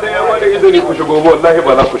 ai ba da yawa da izini ku shigo ba wallahi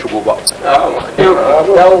ba za ku shigo ba.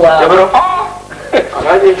 Yawwa. Ibro.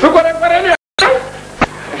 Alhaji. Su kware ne.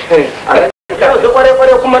 Yau su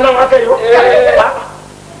kware kuma nan aka yi.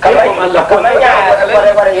 Kamar ya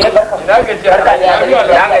kware ya barka. Na gaji.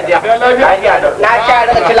 Na sha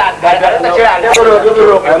daga cila.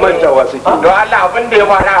 Ibro. Ai mantawa suke. Don Allah abin da ya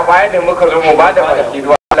fara a baya ne muka zo mu ba da baki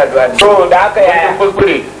don Allah duwani. To da haka ya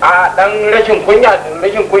kuskure. A dan rashin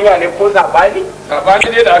kunya ne ko sabani? Sabani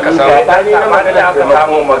ne da aka samu. Sabani da aka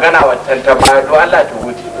samu magana wancan ta baya don Allah ta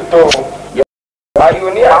wuce. To ayo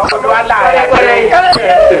ni a don Allah ya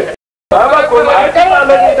kware. Ba ko ma kai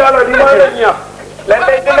Alhaji dala ni ma zan iya.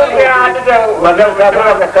 Lallai tunan ya hadu da Wannan ka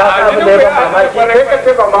abin da ya ban mamaki.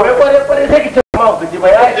 Kware sai ki ce ma ku ji ba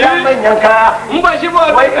ya sha manyan kaya. In ba shi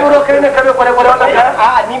ba Wai Ibro kai ne kame kware wannan kaya.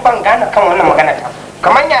 a ni ban gane kan wannan magana ta.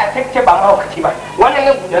 Kamar ya sai ce ba mahaukaci ba. Wannan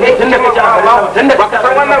ne Tun da kace tun da ka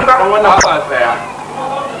san wannan ba. ba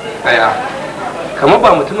tsaya. Kamar ba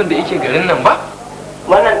mutumin da yake garin nan ba?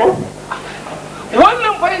 Wannan din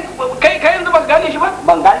Wannan fa kai yanzu ba gane shi ba?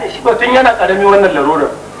 ban gane shi ba. tun yana karami wannan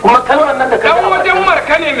larurar. Kuma kalmar nan da kai. Dan wajen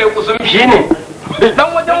marka ne mai kusumi. Shine. Dan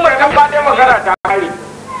wajen marka ba dai magana ta kare.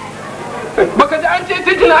 Baka ji an ce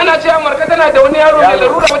titina ana cewa marka tana da wani yaro mai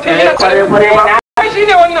larura wata yana kware ma. Kai shine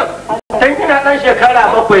wannan. Tun ina dan shekara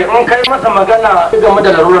 7 in kai masa magana game da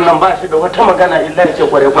larurar nan ba shi da wata magana illa ya ce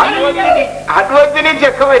kware. Haduwar jini ce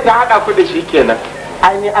kawai ta hada ku da shi kenan.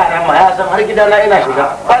 Ai ni a rama ya san har gidana ina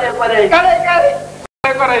shiga. Kware.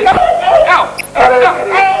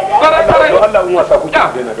 Allah mun wasa kuke da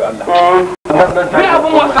da Allah. Me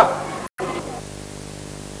abun wasa?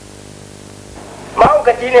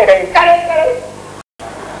 Mahaukaci ne kai. Kare.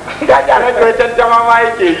 Ya jara to can jama ma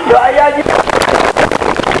yake. To ai ya ji